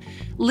Burlington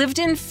lived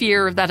in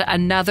fear that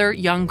another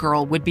young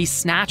girl would be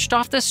snatched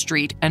off the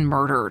street and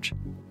murdered.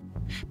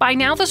 By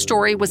now, the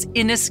story was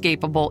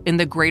inescapable in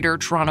the Greater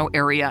Toronto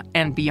area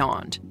and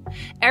beyond.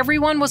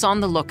 Everyone was on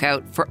the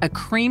lookout for a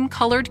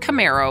cream-colored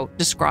Camaro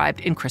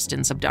described in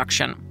Kristen's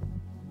abduction.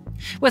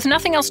 With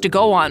nothing else to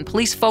go on,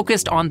 police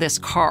focused on this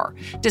car,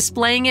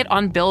 displaying it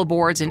on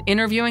billboards and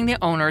interviewing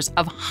the owners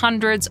of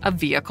hundreds of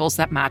vehicles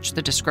that matched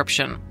the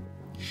description.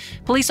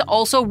 Police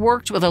also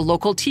worked with a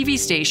local TV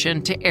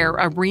station to air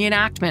a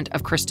reenactment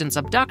of Kristen's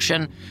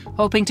abduction,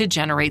 hoping to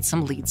generate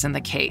some leads in the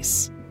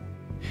case.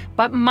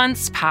 But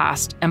months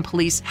passed and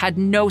police had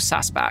no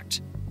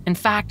suspect. In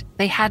fact,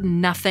 they had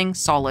nothing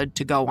solid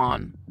to go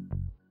on.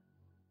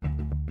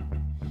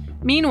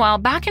 Meanwhile,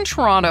 back in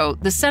Toronto,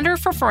 the Centre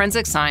for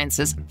Forensic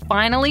Sciences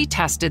finally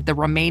tested the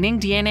remaining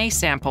DNA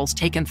samples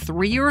taken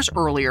 3 years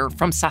earlier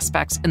from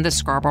suspects in the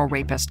Scarborough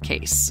rapist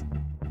case.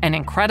 And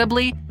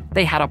incredibly,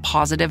 they had a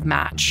positive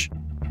match.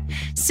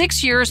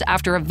 6 years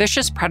after a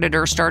vicious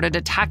predator started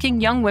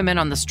attacking young women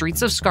on the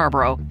streets of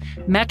Scarborough,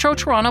 Metro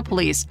Toronto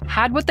Police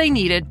had what they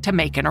needed to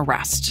make an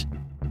arrest.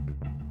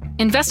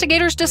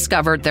 Investigators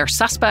discovered their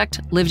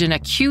suspect lived in a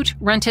cute,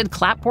 rented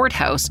clapboard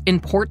house in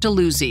Port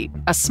Dalhousie,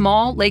 a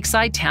small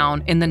lakeside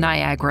town in the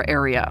Niagara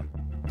area.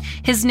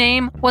 His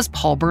name was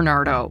Paul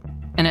Bernardo,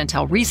 and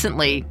until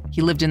recently,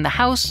 he lived in the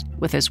house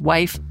with his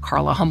wife,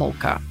 Karla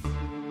Homolka.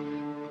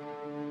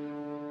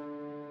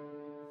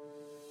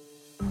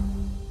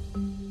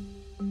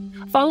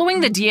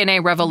 Following the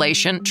DNA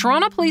revelation,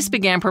 Toronto police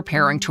began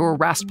preparing to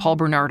arrest Paul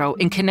Bernardo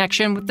in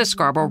connection with the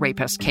Scarborough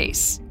rapist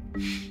case.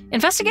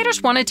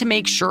 Investigators wanted to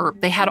make sure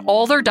they had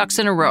all their ducks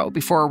in a row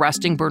before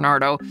arresting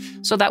Bernardo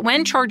so that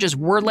when charges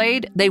were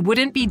laid, they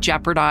wouldn't be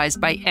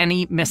jeopardized by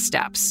any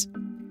missteps.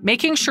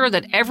 Making sure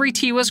that every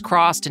T was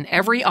crossed and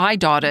every I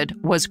dotted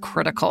was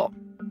critical.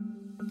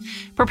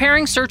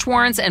 Preparing search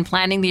warrants and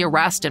planning the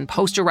arrest and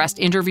post-arrest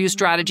interview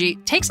strategy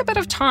takes a bit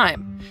of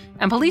time,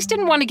 and police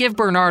didn't want to give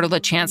Bernardo the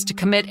chance to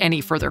commit any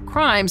further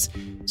crimes,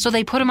 so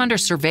they put him under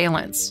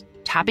surveillance,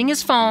 tapping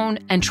his phone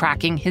and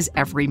tracking his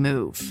every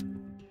move.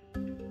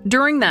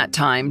 During that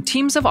time,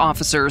 teams of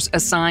officers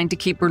assigned to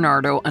keep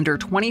Bernardo under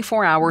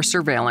 24-hour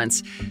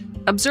surveillance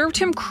observed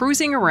him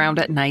cruising around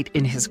at night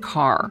in his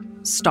car,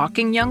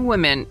 stalking young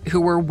women who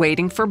were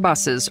waiting for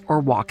buses or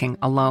walking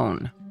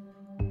alone.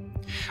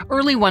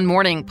 Early one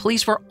morning,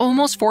 police were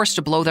almost forced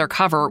to blow their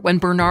cover when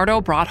Bernardo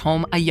brought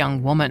home a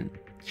young woman.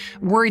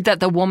 Worried that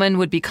the woman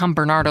would become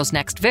Bernardo's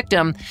next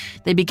victim,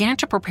 they began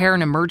to prepare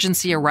an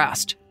emergency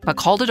arrest, but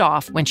called it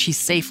off when she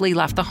safely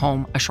left the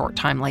home a short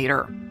time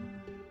later.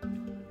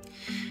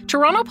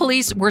 Toronto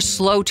police were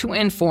slow to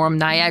inform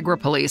Niagara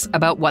police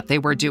about what they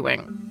were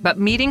doing, but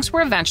meetings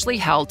were eventually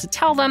held to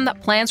tell them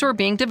that plans were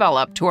being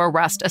developed to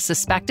arrest a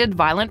suspected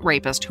violent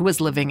rapist who was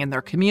living in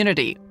their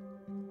community.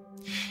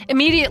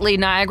 Immediately,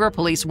 Niagara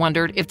police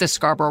wondered if the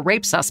Scarborough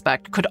rape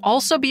suspect could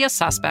also be a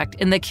suspect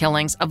in the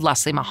killings of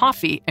Leslie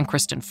Mahaffey and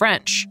Kristen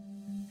French.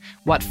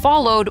 What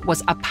followed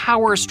was a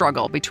power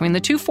struggle between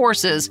the two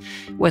forces,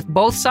 with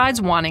both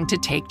sides wanting to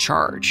take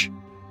charge.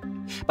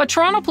 But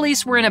Toronto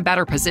police were in a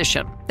better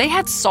position. They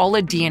had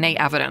solid DNA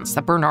evidence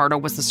that Bernardo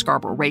was the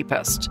Scarborough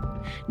rapist.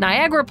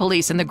 Niagara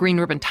police and the Green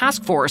Ribbon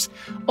Task Force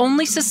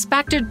only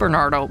suspected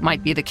Bernardo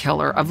might be the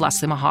killer of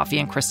Leslie Mahaffey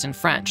and Kristen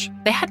French.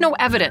 They had no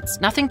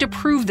evidence, nothing to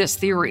prove this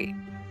theory.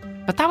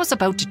 But that was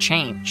about to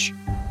change.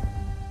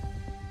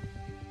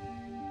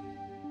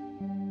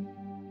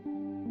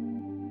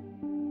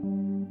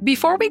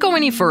 Before we go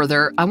any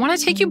further, I want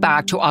to take you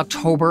back to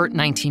October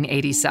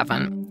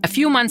 1987, a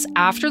few months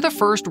after the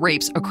first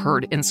rapes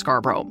occurred in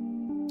Scarborough.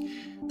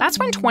 That's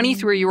when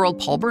 23-year-old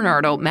Paul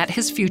Bernardo met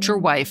his future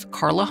wife,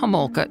 Karla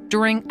Homolka,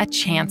 during a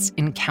chance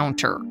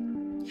encounter.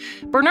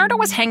 Bernardo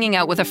was hanging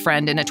out with a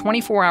friend in a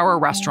 24-hour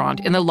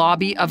restaurant in the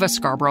lobby of a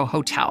Scarborough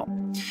hotel.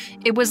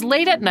 It was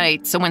late at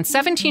night, so when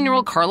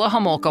 17-year-old Karla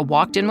Homolka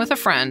walked in with a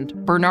friend,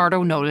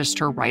 Bernardo noticed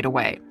her right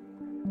away.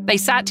 They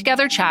sat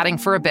together chatting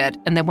for a bit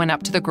and then went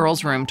up to the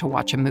girls' room to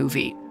watch a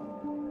movie.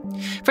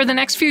 For the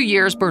next few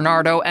years,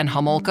 Bernardo and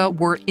Homolka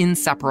were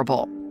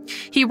inseparable.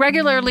 He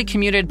regularly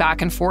commuted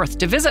back and forth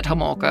to visit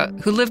Homolka,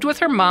 who lived with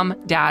her mom,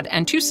 dad,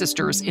 and two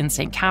sisters in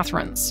St.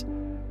 Catharines.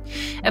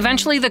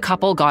 Eventually, the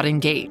couple got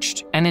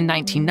engaged, and in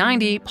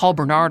 1990, Paul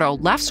Bernardo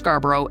left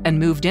Scarborough and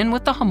moved in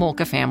with the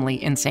Homolka family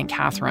in St.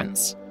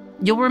 Catharines.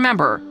 You'll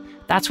remember,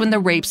 that's when the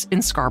rapes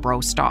in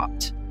Scarborough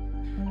stopped.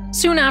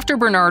 Soon after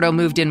Bernardo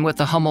moved in with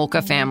the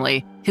Homolka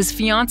family, his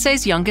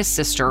fiancé's youngest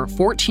sister,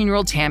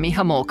 14-year-old Tammy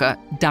Homolka,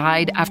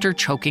 died after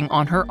choking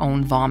on her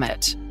own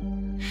vomit.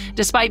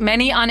 Despite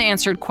many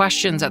unanswered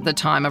questions at the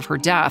time of her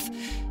death,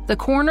 the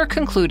coroner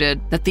concluded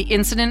that the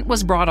incident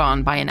was brought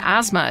on by an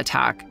asthma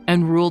attack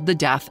and ruled the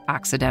death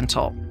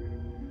accidental.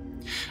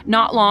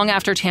 Not long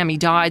after Tammy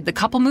died, the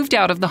couple moved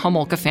out of the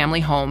Homolka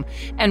family home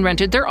and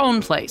rented their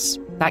own place,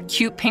 that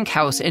cute pink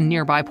house in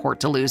nearby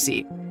Port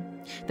Dalhousie.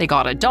 They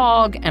got a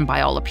dog and,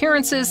 by all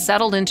appearances,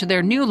 settled into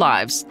their new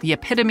lives, the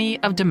epitome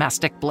of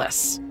domestic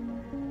bliss.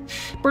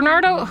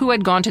 Bernardo, who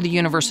had gone to the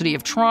University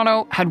of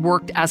Toronto, had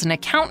worked as an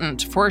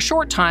accountant for a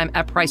short time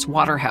at Price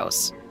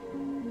Waterhouse.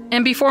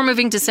 And before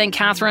moving to St.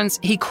 Catharines,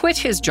 he quit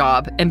his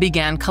job and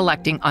began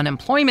collecting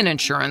unemployment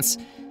insurance,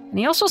 and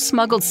he also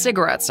smuggled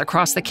cigarettes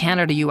across the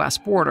Canada-US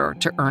border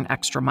to earn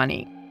extra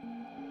money.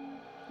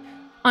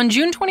 On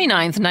June 29,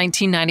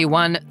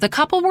 1991, the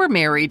couple were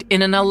married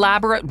in an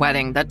elaborate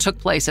wedding that took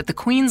place at the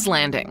Queen's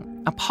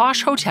Landing, a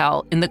posh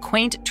hotel in the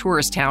quaint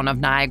tourist town of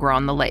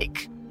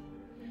Niagara-on-the-Lake.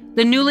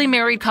 The newly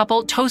married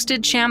couple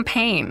toasted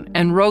champagne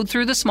and rode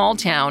through the small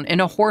town in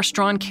a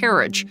horse-drawn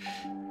carriage,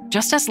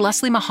 just as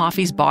Leslie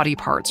Mahaffey's body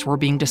parts were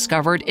being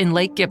discovered in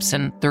Lake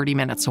Gibson 30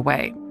 minutes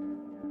away.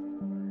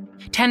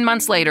 10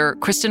 months later,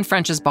 Kristen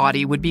French's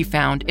body would be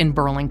found in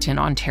Burlington,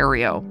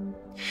 Ontario.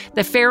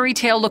 The fairy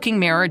tale-looking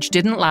marriage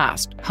didn't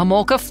last.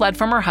 Homolka fled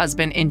from her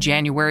husband in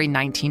January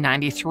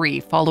 1993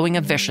 following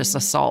a vicious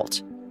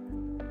assault.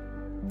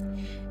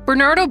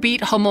 Bernardo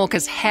beat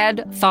Homolka's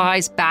head,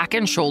 thighs, back,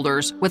 and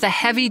shoulders with a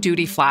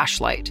heavy-duty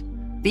flashlight.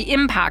 The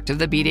impact of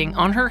the beating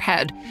on her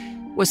head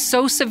was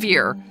so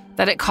severe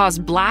that it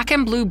caused black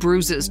and blue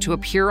bruises to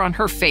appear on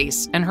her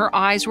face, and her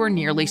eyes were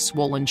nearly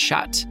swollen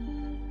shut.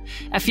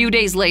 A few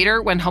days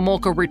later, when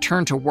Homolka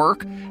returned to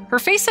work, her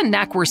face and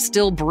neck were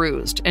still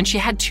bruised, and she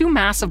had 2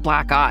 massive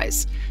black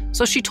eyes,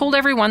 so she told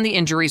everyone the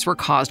injuries were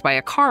caused by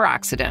a car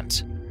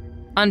accident.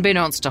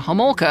 Unbeknownst to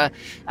Homolka,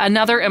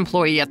 another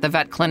employee at the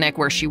vet clinic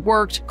where she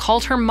worked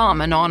called her mom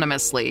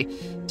anonymously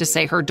to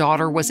say her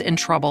daughter was in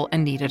trouble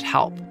and needed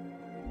help.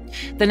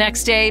 The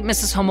next day,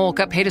 Mrs.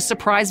 Homolka paid a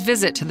surprise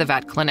visit to the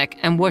vet clinic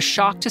and was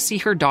shocked to see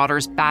her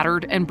daughter's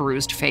battered and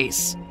bruised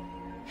face.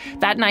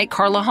 That night,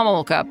 Karla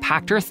Homolka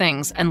packed her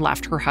things and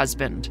left her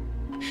husband.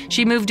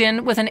 She moved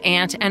in with an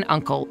aunt and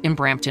uncle in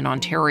Brampton,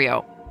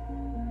 Ontario.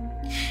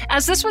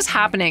 As this was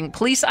happening,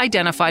 police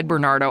identified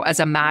Bernardo as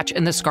a match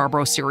in the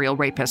Scarborough serial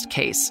rapist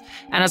case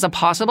and as a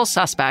possible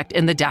suspect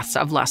in the deaths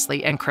of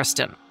Leslie and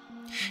Kristen.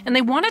 And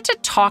they wanted to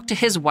talk to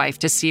his wife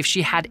to see if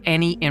she had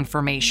any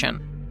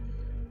information.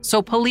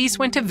 So police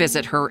went to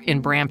visit her in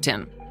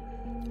Brampton.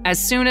 As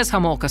soon as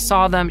Homolka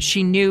saw them,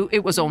 she knew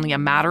it was only a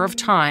matter of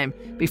time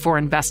before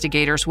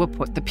investigators would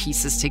put the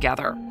pieces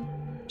together.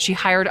 She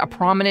hired a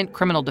prominent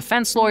criminal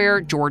defense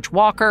lawyer, George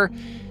Walker,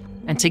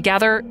 and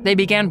together they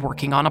began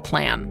working on a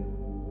plan.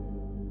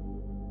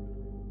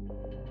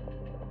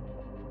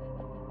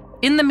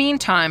 In the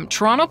meantime,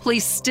 Toronto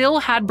police still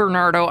had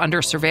Bernardo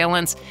under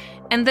surveillance,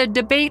 and the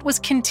debate was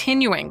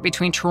continuing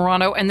between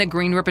Toronto and the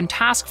Green Ribbon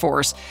Task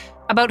Force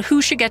about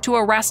who should get to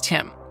arrest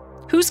him,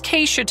 whose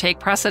case should take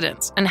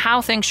precedence, and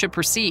how things should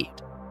proceed.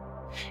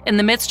 In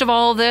the midst of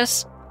all of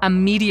this, a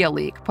media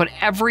leak put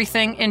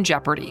everything in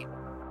jeopardy.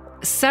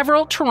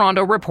 Several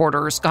Toronto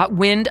reporters got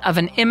wind of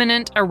an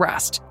imminent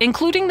arrest,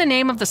 including the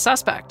name of the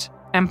suspect,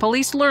 and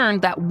police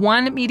learned that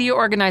one media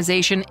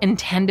organization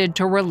intended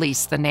to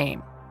release the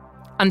name.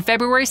 On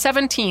February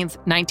 17,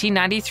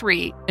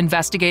 1993,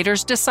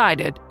 investigators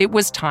decided it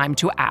was time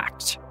to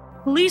act.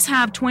 Police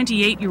have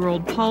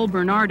 28-year-old Paul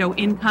Bernardo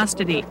in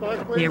custody.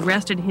 They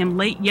arrested him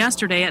late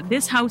yesterday at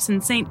this house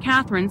in St.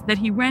 Catharines that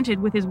he rented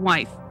with his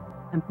wife.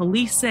 And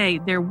police say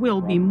there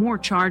will be more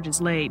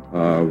charges laid.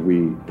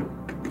 We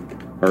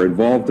are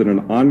involved in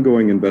an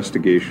ongoing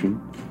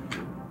investigation.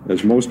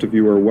 As most of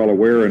you are well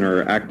aware and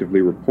are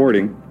actively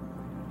reporting,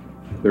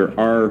 there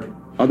are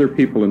other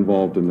people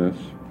involved in this,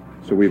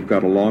 so we've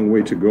got a long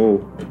way to go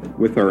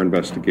with our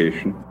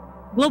investigation.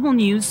 Global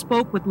News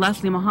spoke with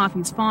Leslie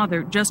Mahaffey's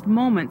father just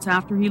moments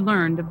after he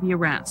learned of the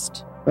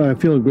arrest. I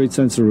feel a great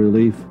sense of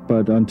relief,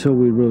 but until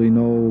we really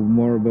know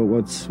more about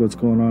what's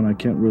going on, I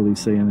can't really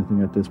say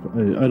anything at this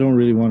point. I don't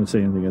really want to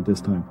say anything at this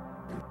time.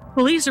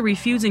 Police are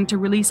refusing to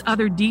release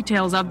other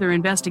details of their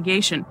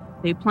investigation.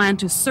 They plan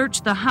to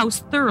search the house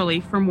thoroughly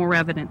for more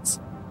evidence.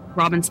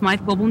 Robin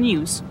Smythe, Global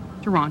News,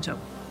 Toronto.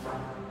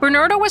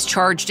 Bernardo was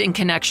charged in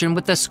connection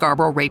with the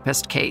Scarborough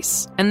rapist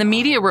case, and the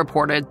media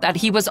reported that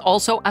he was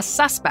also a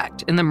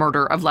suspect in the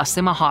murder of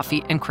Leslie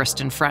Mahaffey and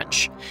Kristen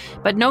French,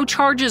 but no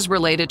charges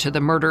related to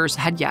the murders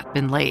had yet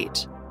been laid.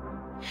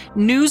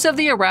 News of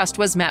the arrest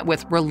was met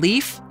with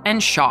relief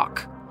and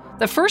shock.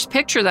 The first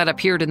picture that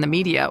appeared in the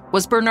media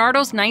was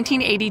Bernardo's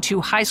 1982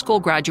 high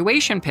school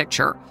graduation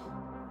picture.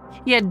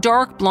 He had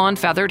dark blonde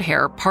feathered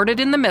hair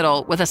parted in the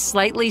middle with a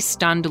slightly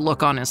stunned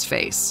look on his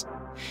face.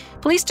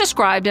 Police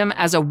described him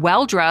as a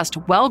well-dressed,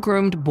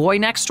 well-groomed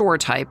boy-next-door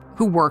type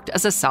who worked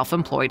as a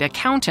self-employed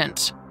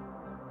accountant.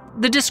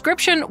 The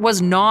description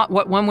was not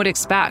what one would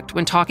expect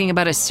when talking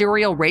about a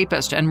serial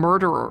rapist and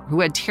murderer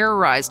who had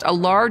terrorized a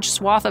large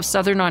swath of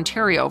southern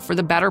Ontario for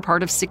the better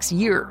part of 6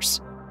 years.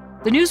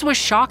 The news was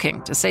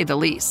shocking, to say the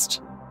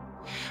least.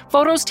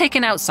 Photos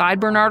taken outside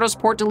Bernardo's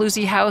Port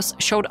Dalhousie house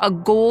showed a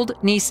gold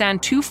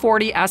Nissan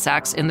 240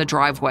 SX in the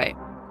driveway,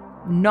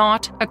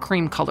 not a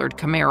cream-colored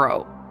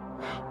Camaro.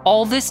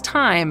 All this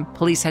time,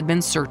 police had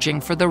been searching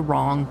for the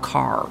wrong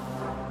car.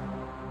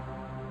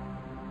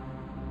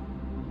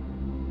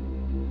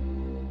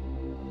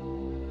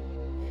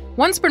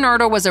 Once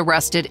Bernardo was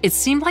arrested, it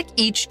seemed like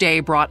each day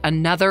brought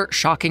another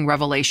shocking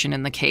revelation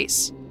in the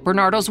case.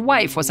 Bernardo's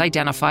wife was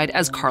identified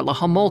as Karla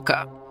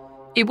Homolka.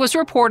 It was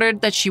reported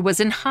that she was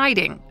in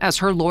hiding as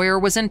her lawyer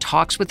was in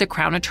talks with the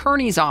Crown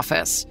Attorney's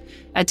office,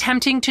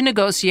 attempting to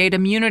negotiate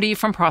immunity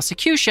from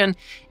prosecution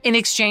in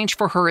exchange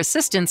for her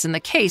assistance in the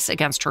case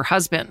against her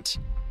husband.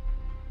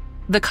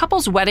 The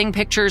couple's wedding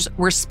pictures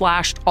were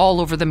splashed all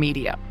over the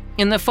media.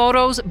 In the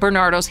photos,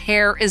 Bernardo's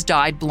hair is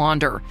dyed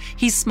blonder.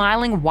 He's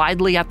smiling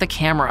widely at the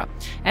camera,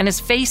 and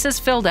his face is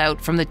filled out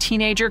from the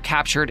teenager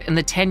captured in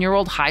the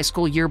 10-year-old high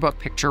school yearbook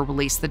picture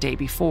released the day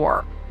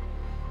before.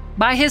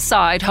 By his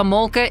side,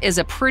 Homolka is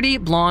a pretty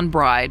blonde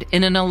bride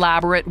in an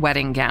elaborate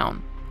wedding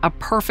gown, a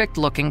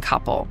perfect-looking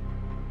couple.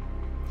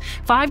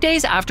 5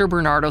 days after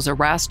Bernardo's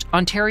arrest,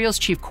 Ontario's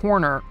chief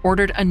coroner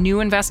ordered a new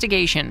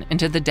investigation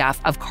into the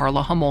death of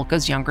Karla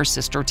Homolka's younger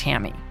sister,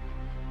 Tammy.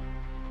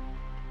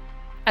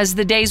 As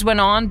the days went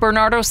on,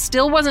 Bernardo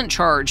still wasn't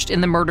charged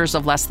in the murders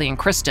of Leslie and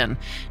Kristen.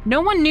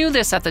 No one knew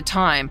this at the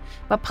time,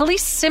 but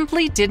police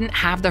simply didn't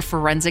have the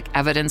forensic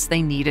evidence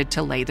they needed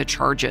to lay the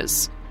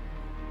charges.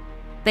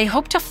 They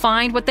hoped to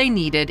find what they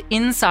needed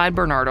inside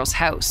Bernardo's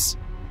house.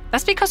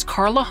 That's because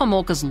Karla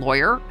Homolka's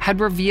lawyer had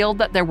revealed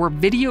that there were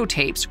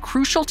videotapes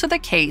crucial to the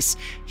case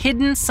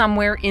hidden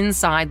somewhere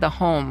inside the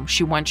home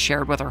she once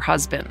shared with her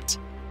husband.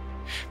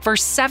 For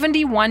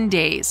 71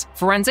 days,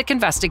 forensic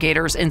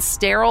investigators in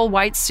sterile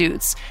white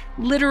suits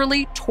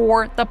literally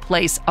tore the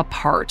place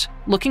apart,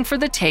 looking for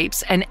the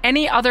tapes and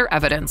any other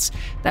evidence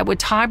that would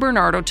tie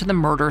Bernardo to the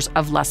murders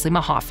of Leslie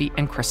Mahaffey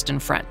and Kristen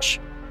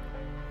French.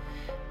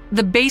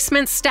 The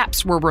basement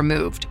steps were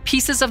removed,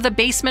 pieces of the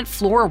basement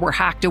floor were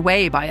hacked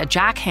away by a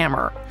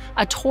jackhammer,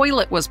 a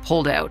toilet was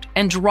pulled out,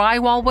 and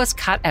drywall was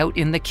cut out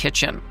in the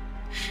kitchen.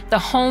 The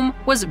home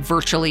was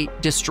virtually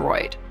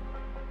destroyed.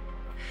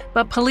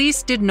 But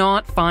police did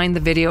not find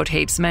the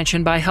videotapes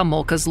mentioned by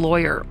Homolka's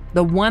lawyer,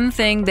 the one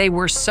thing they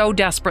were so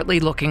desperately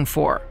looking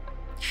for.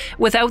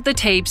 Without the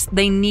tapes,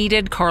 they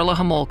needed Karla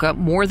Homolka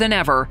more than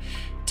ever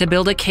to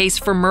build a case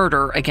for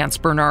murder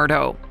against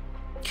Bernardo.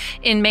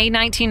 In May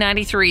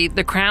 1993,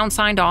 the Crown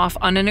signed off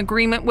on an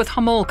agreement with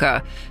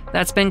Homolka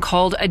that's been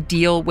called a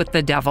deal with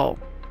the devil.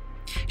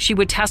 She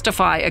would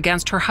testify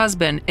against her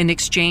husband in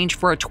exchange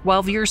for a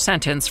 12-year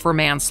sentence for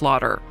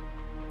manslaughter.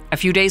 A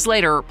few days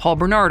later, Paul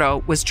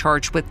Bernardo was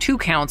charged with 2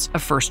 counts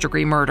of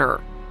first-degree murder.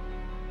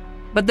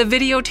 But the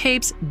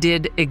videotapes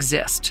did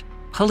exist.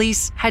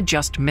 Police had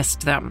just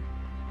missed them.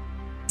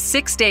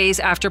 6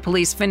 days after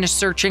police finished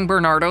searching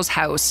Bernardo's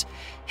house,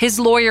 his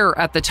lawyer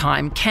at the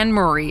time, Ken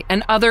Murray,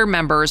 and other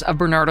members of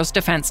Bernardo's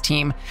defense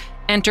team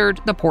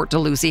entered the Port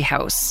Dalhousie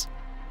house.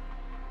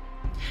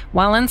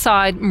 While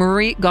inside,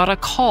 Murray got a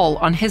call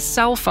on his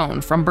cell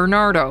phone from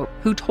Bernardo,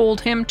 who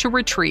told him to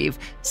retrieve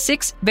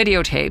 6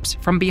 videotapes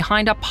from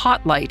behind a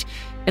pot light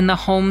in the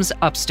home's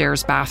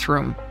upstairs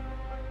bathroom.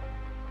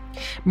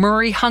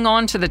 Murray hung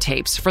on to the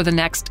tapes for the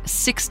next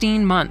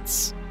 16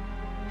 months.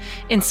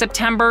 In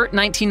September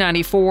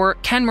 1994,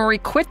 Ken Murray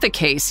quit the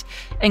case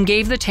and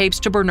gave the tapes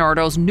to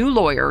Bernardo's new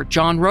lawyer,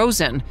 John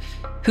Rosen,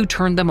 who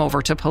turned them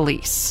over to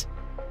police.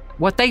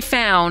 What they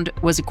found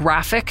was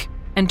graphic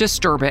and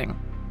disturbing.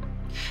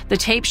 The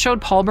tape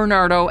showed Paul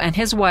Bernardo and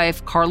his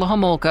wife, Karla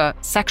Homolka,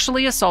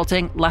 sexually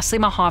assaulting Leslie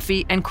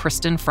Mahaffey and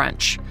Kristen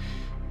French,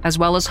 as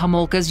well as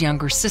Homolka's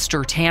younger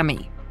sister,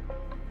 Tammy.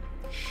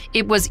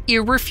 It was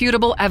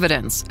irrefutable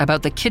evidence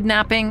about the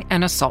kidnapping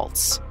and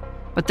assaults,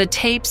 but the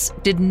tapes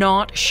did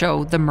not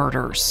show the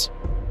murders.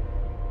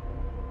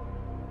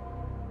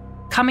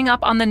 Coming up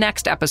on the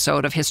next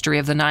episode of History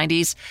of the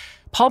 90s,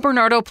 Paul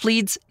Bernardo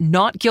pleads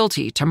not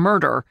guilty to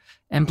murder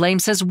and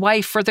blames his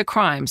wife for the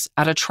crimes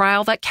at a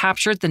trial that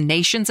captured the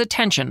nation's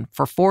attention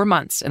for 4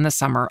 months in the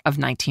summer of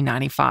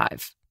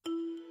 1995.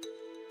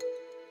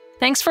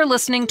 Thanks for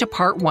listening to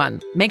Part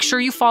 1. Make sure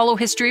you follow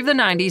History of the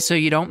 90s so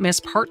you don't miss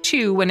Part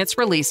 2 when it's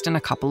released in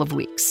a couple of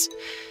weeks.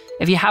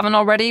 If you haven't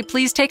already,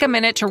 please take a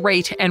minute to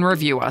rate and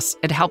review us.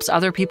 It helps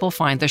other people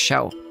find the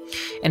show.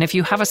 And if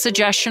you have a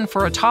suggestion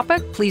for a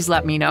topic, please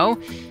let me know.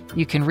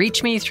 You can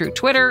reach me through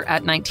Twitter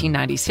at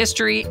 1990s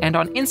History and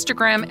on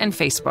Instagram and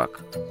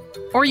Facebook.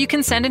 Or you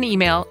can send an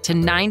email to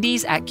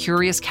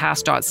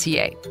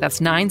 90s@curiouscast.ca.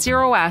 That's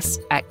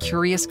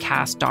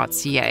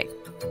 90s@curiouscast.ca.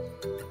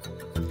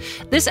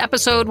 This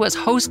episode was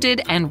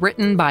hosted and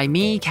written by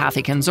me,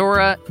 Kathy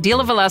Kenzora.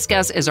 Dila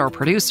Velasquez is our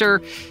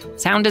producer.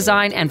 Sound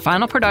design and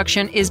final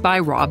production is by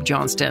Rob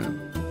Johnston.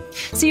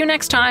 See you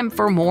next time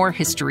for more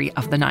History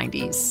of the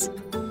 90s.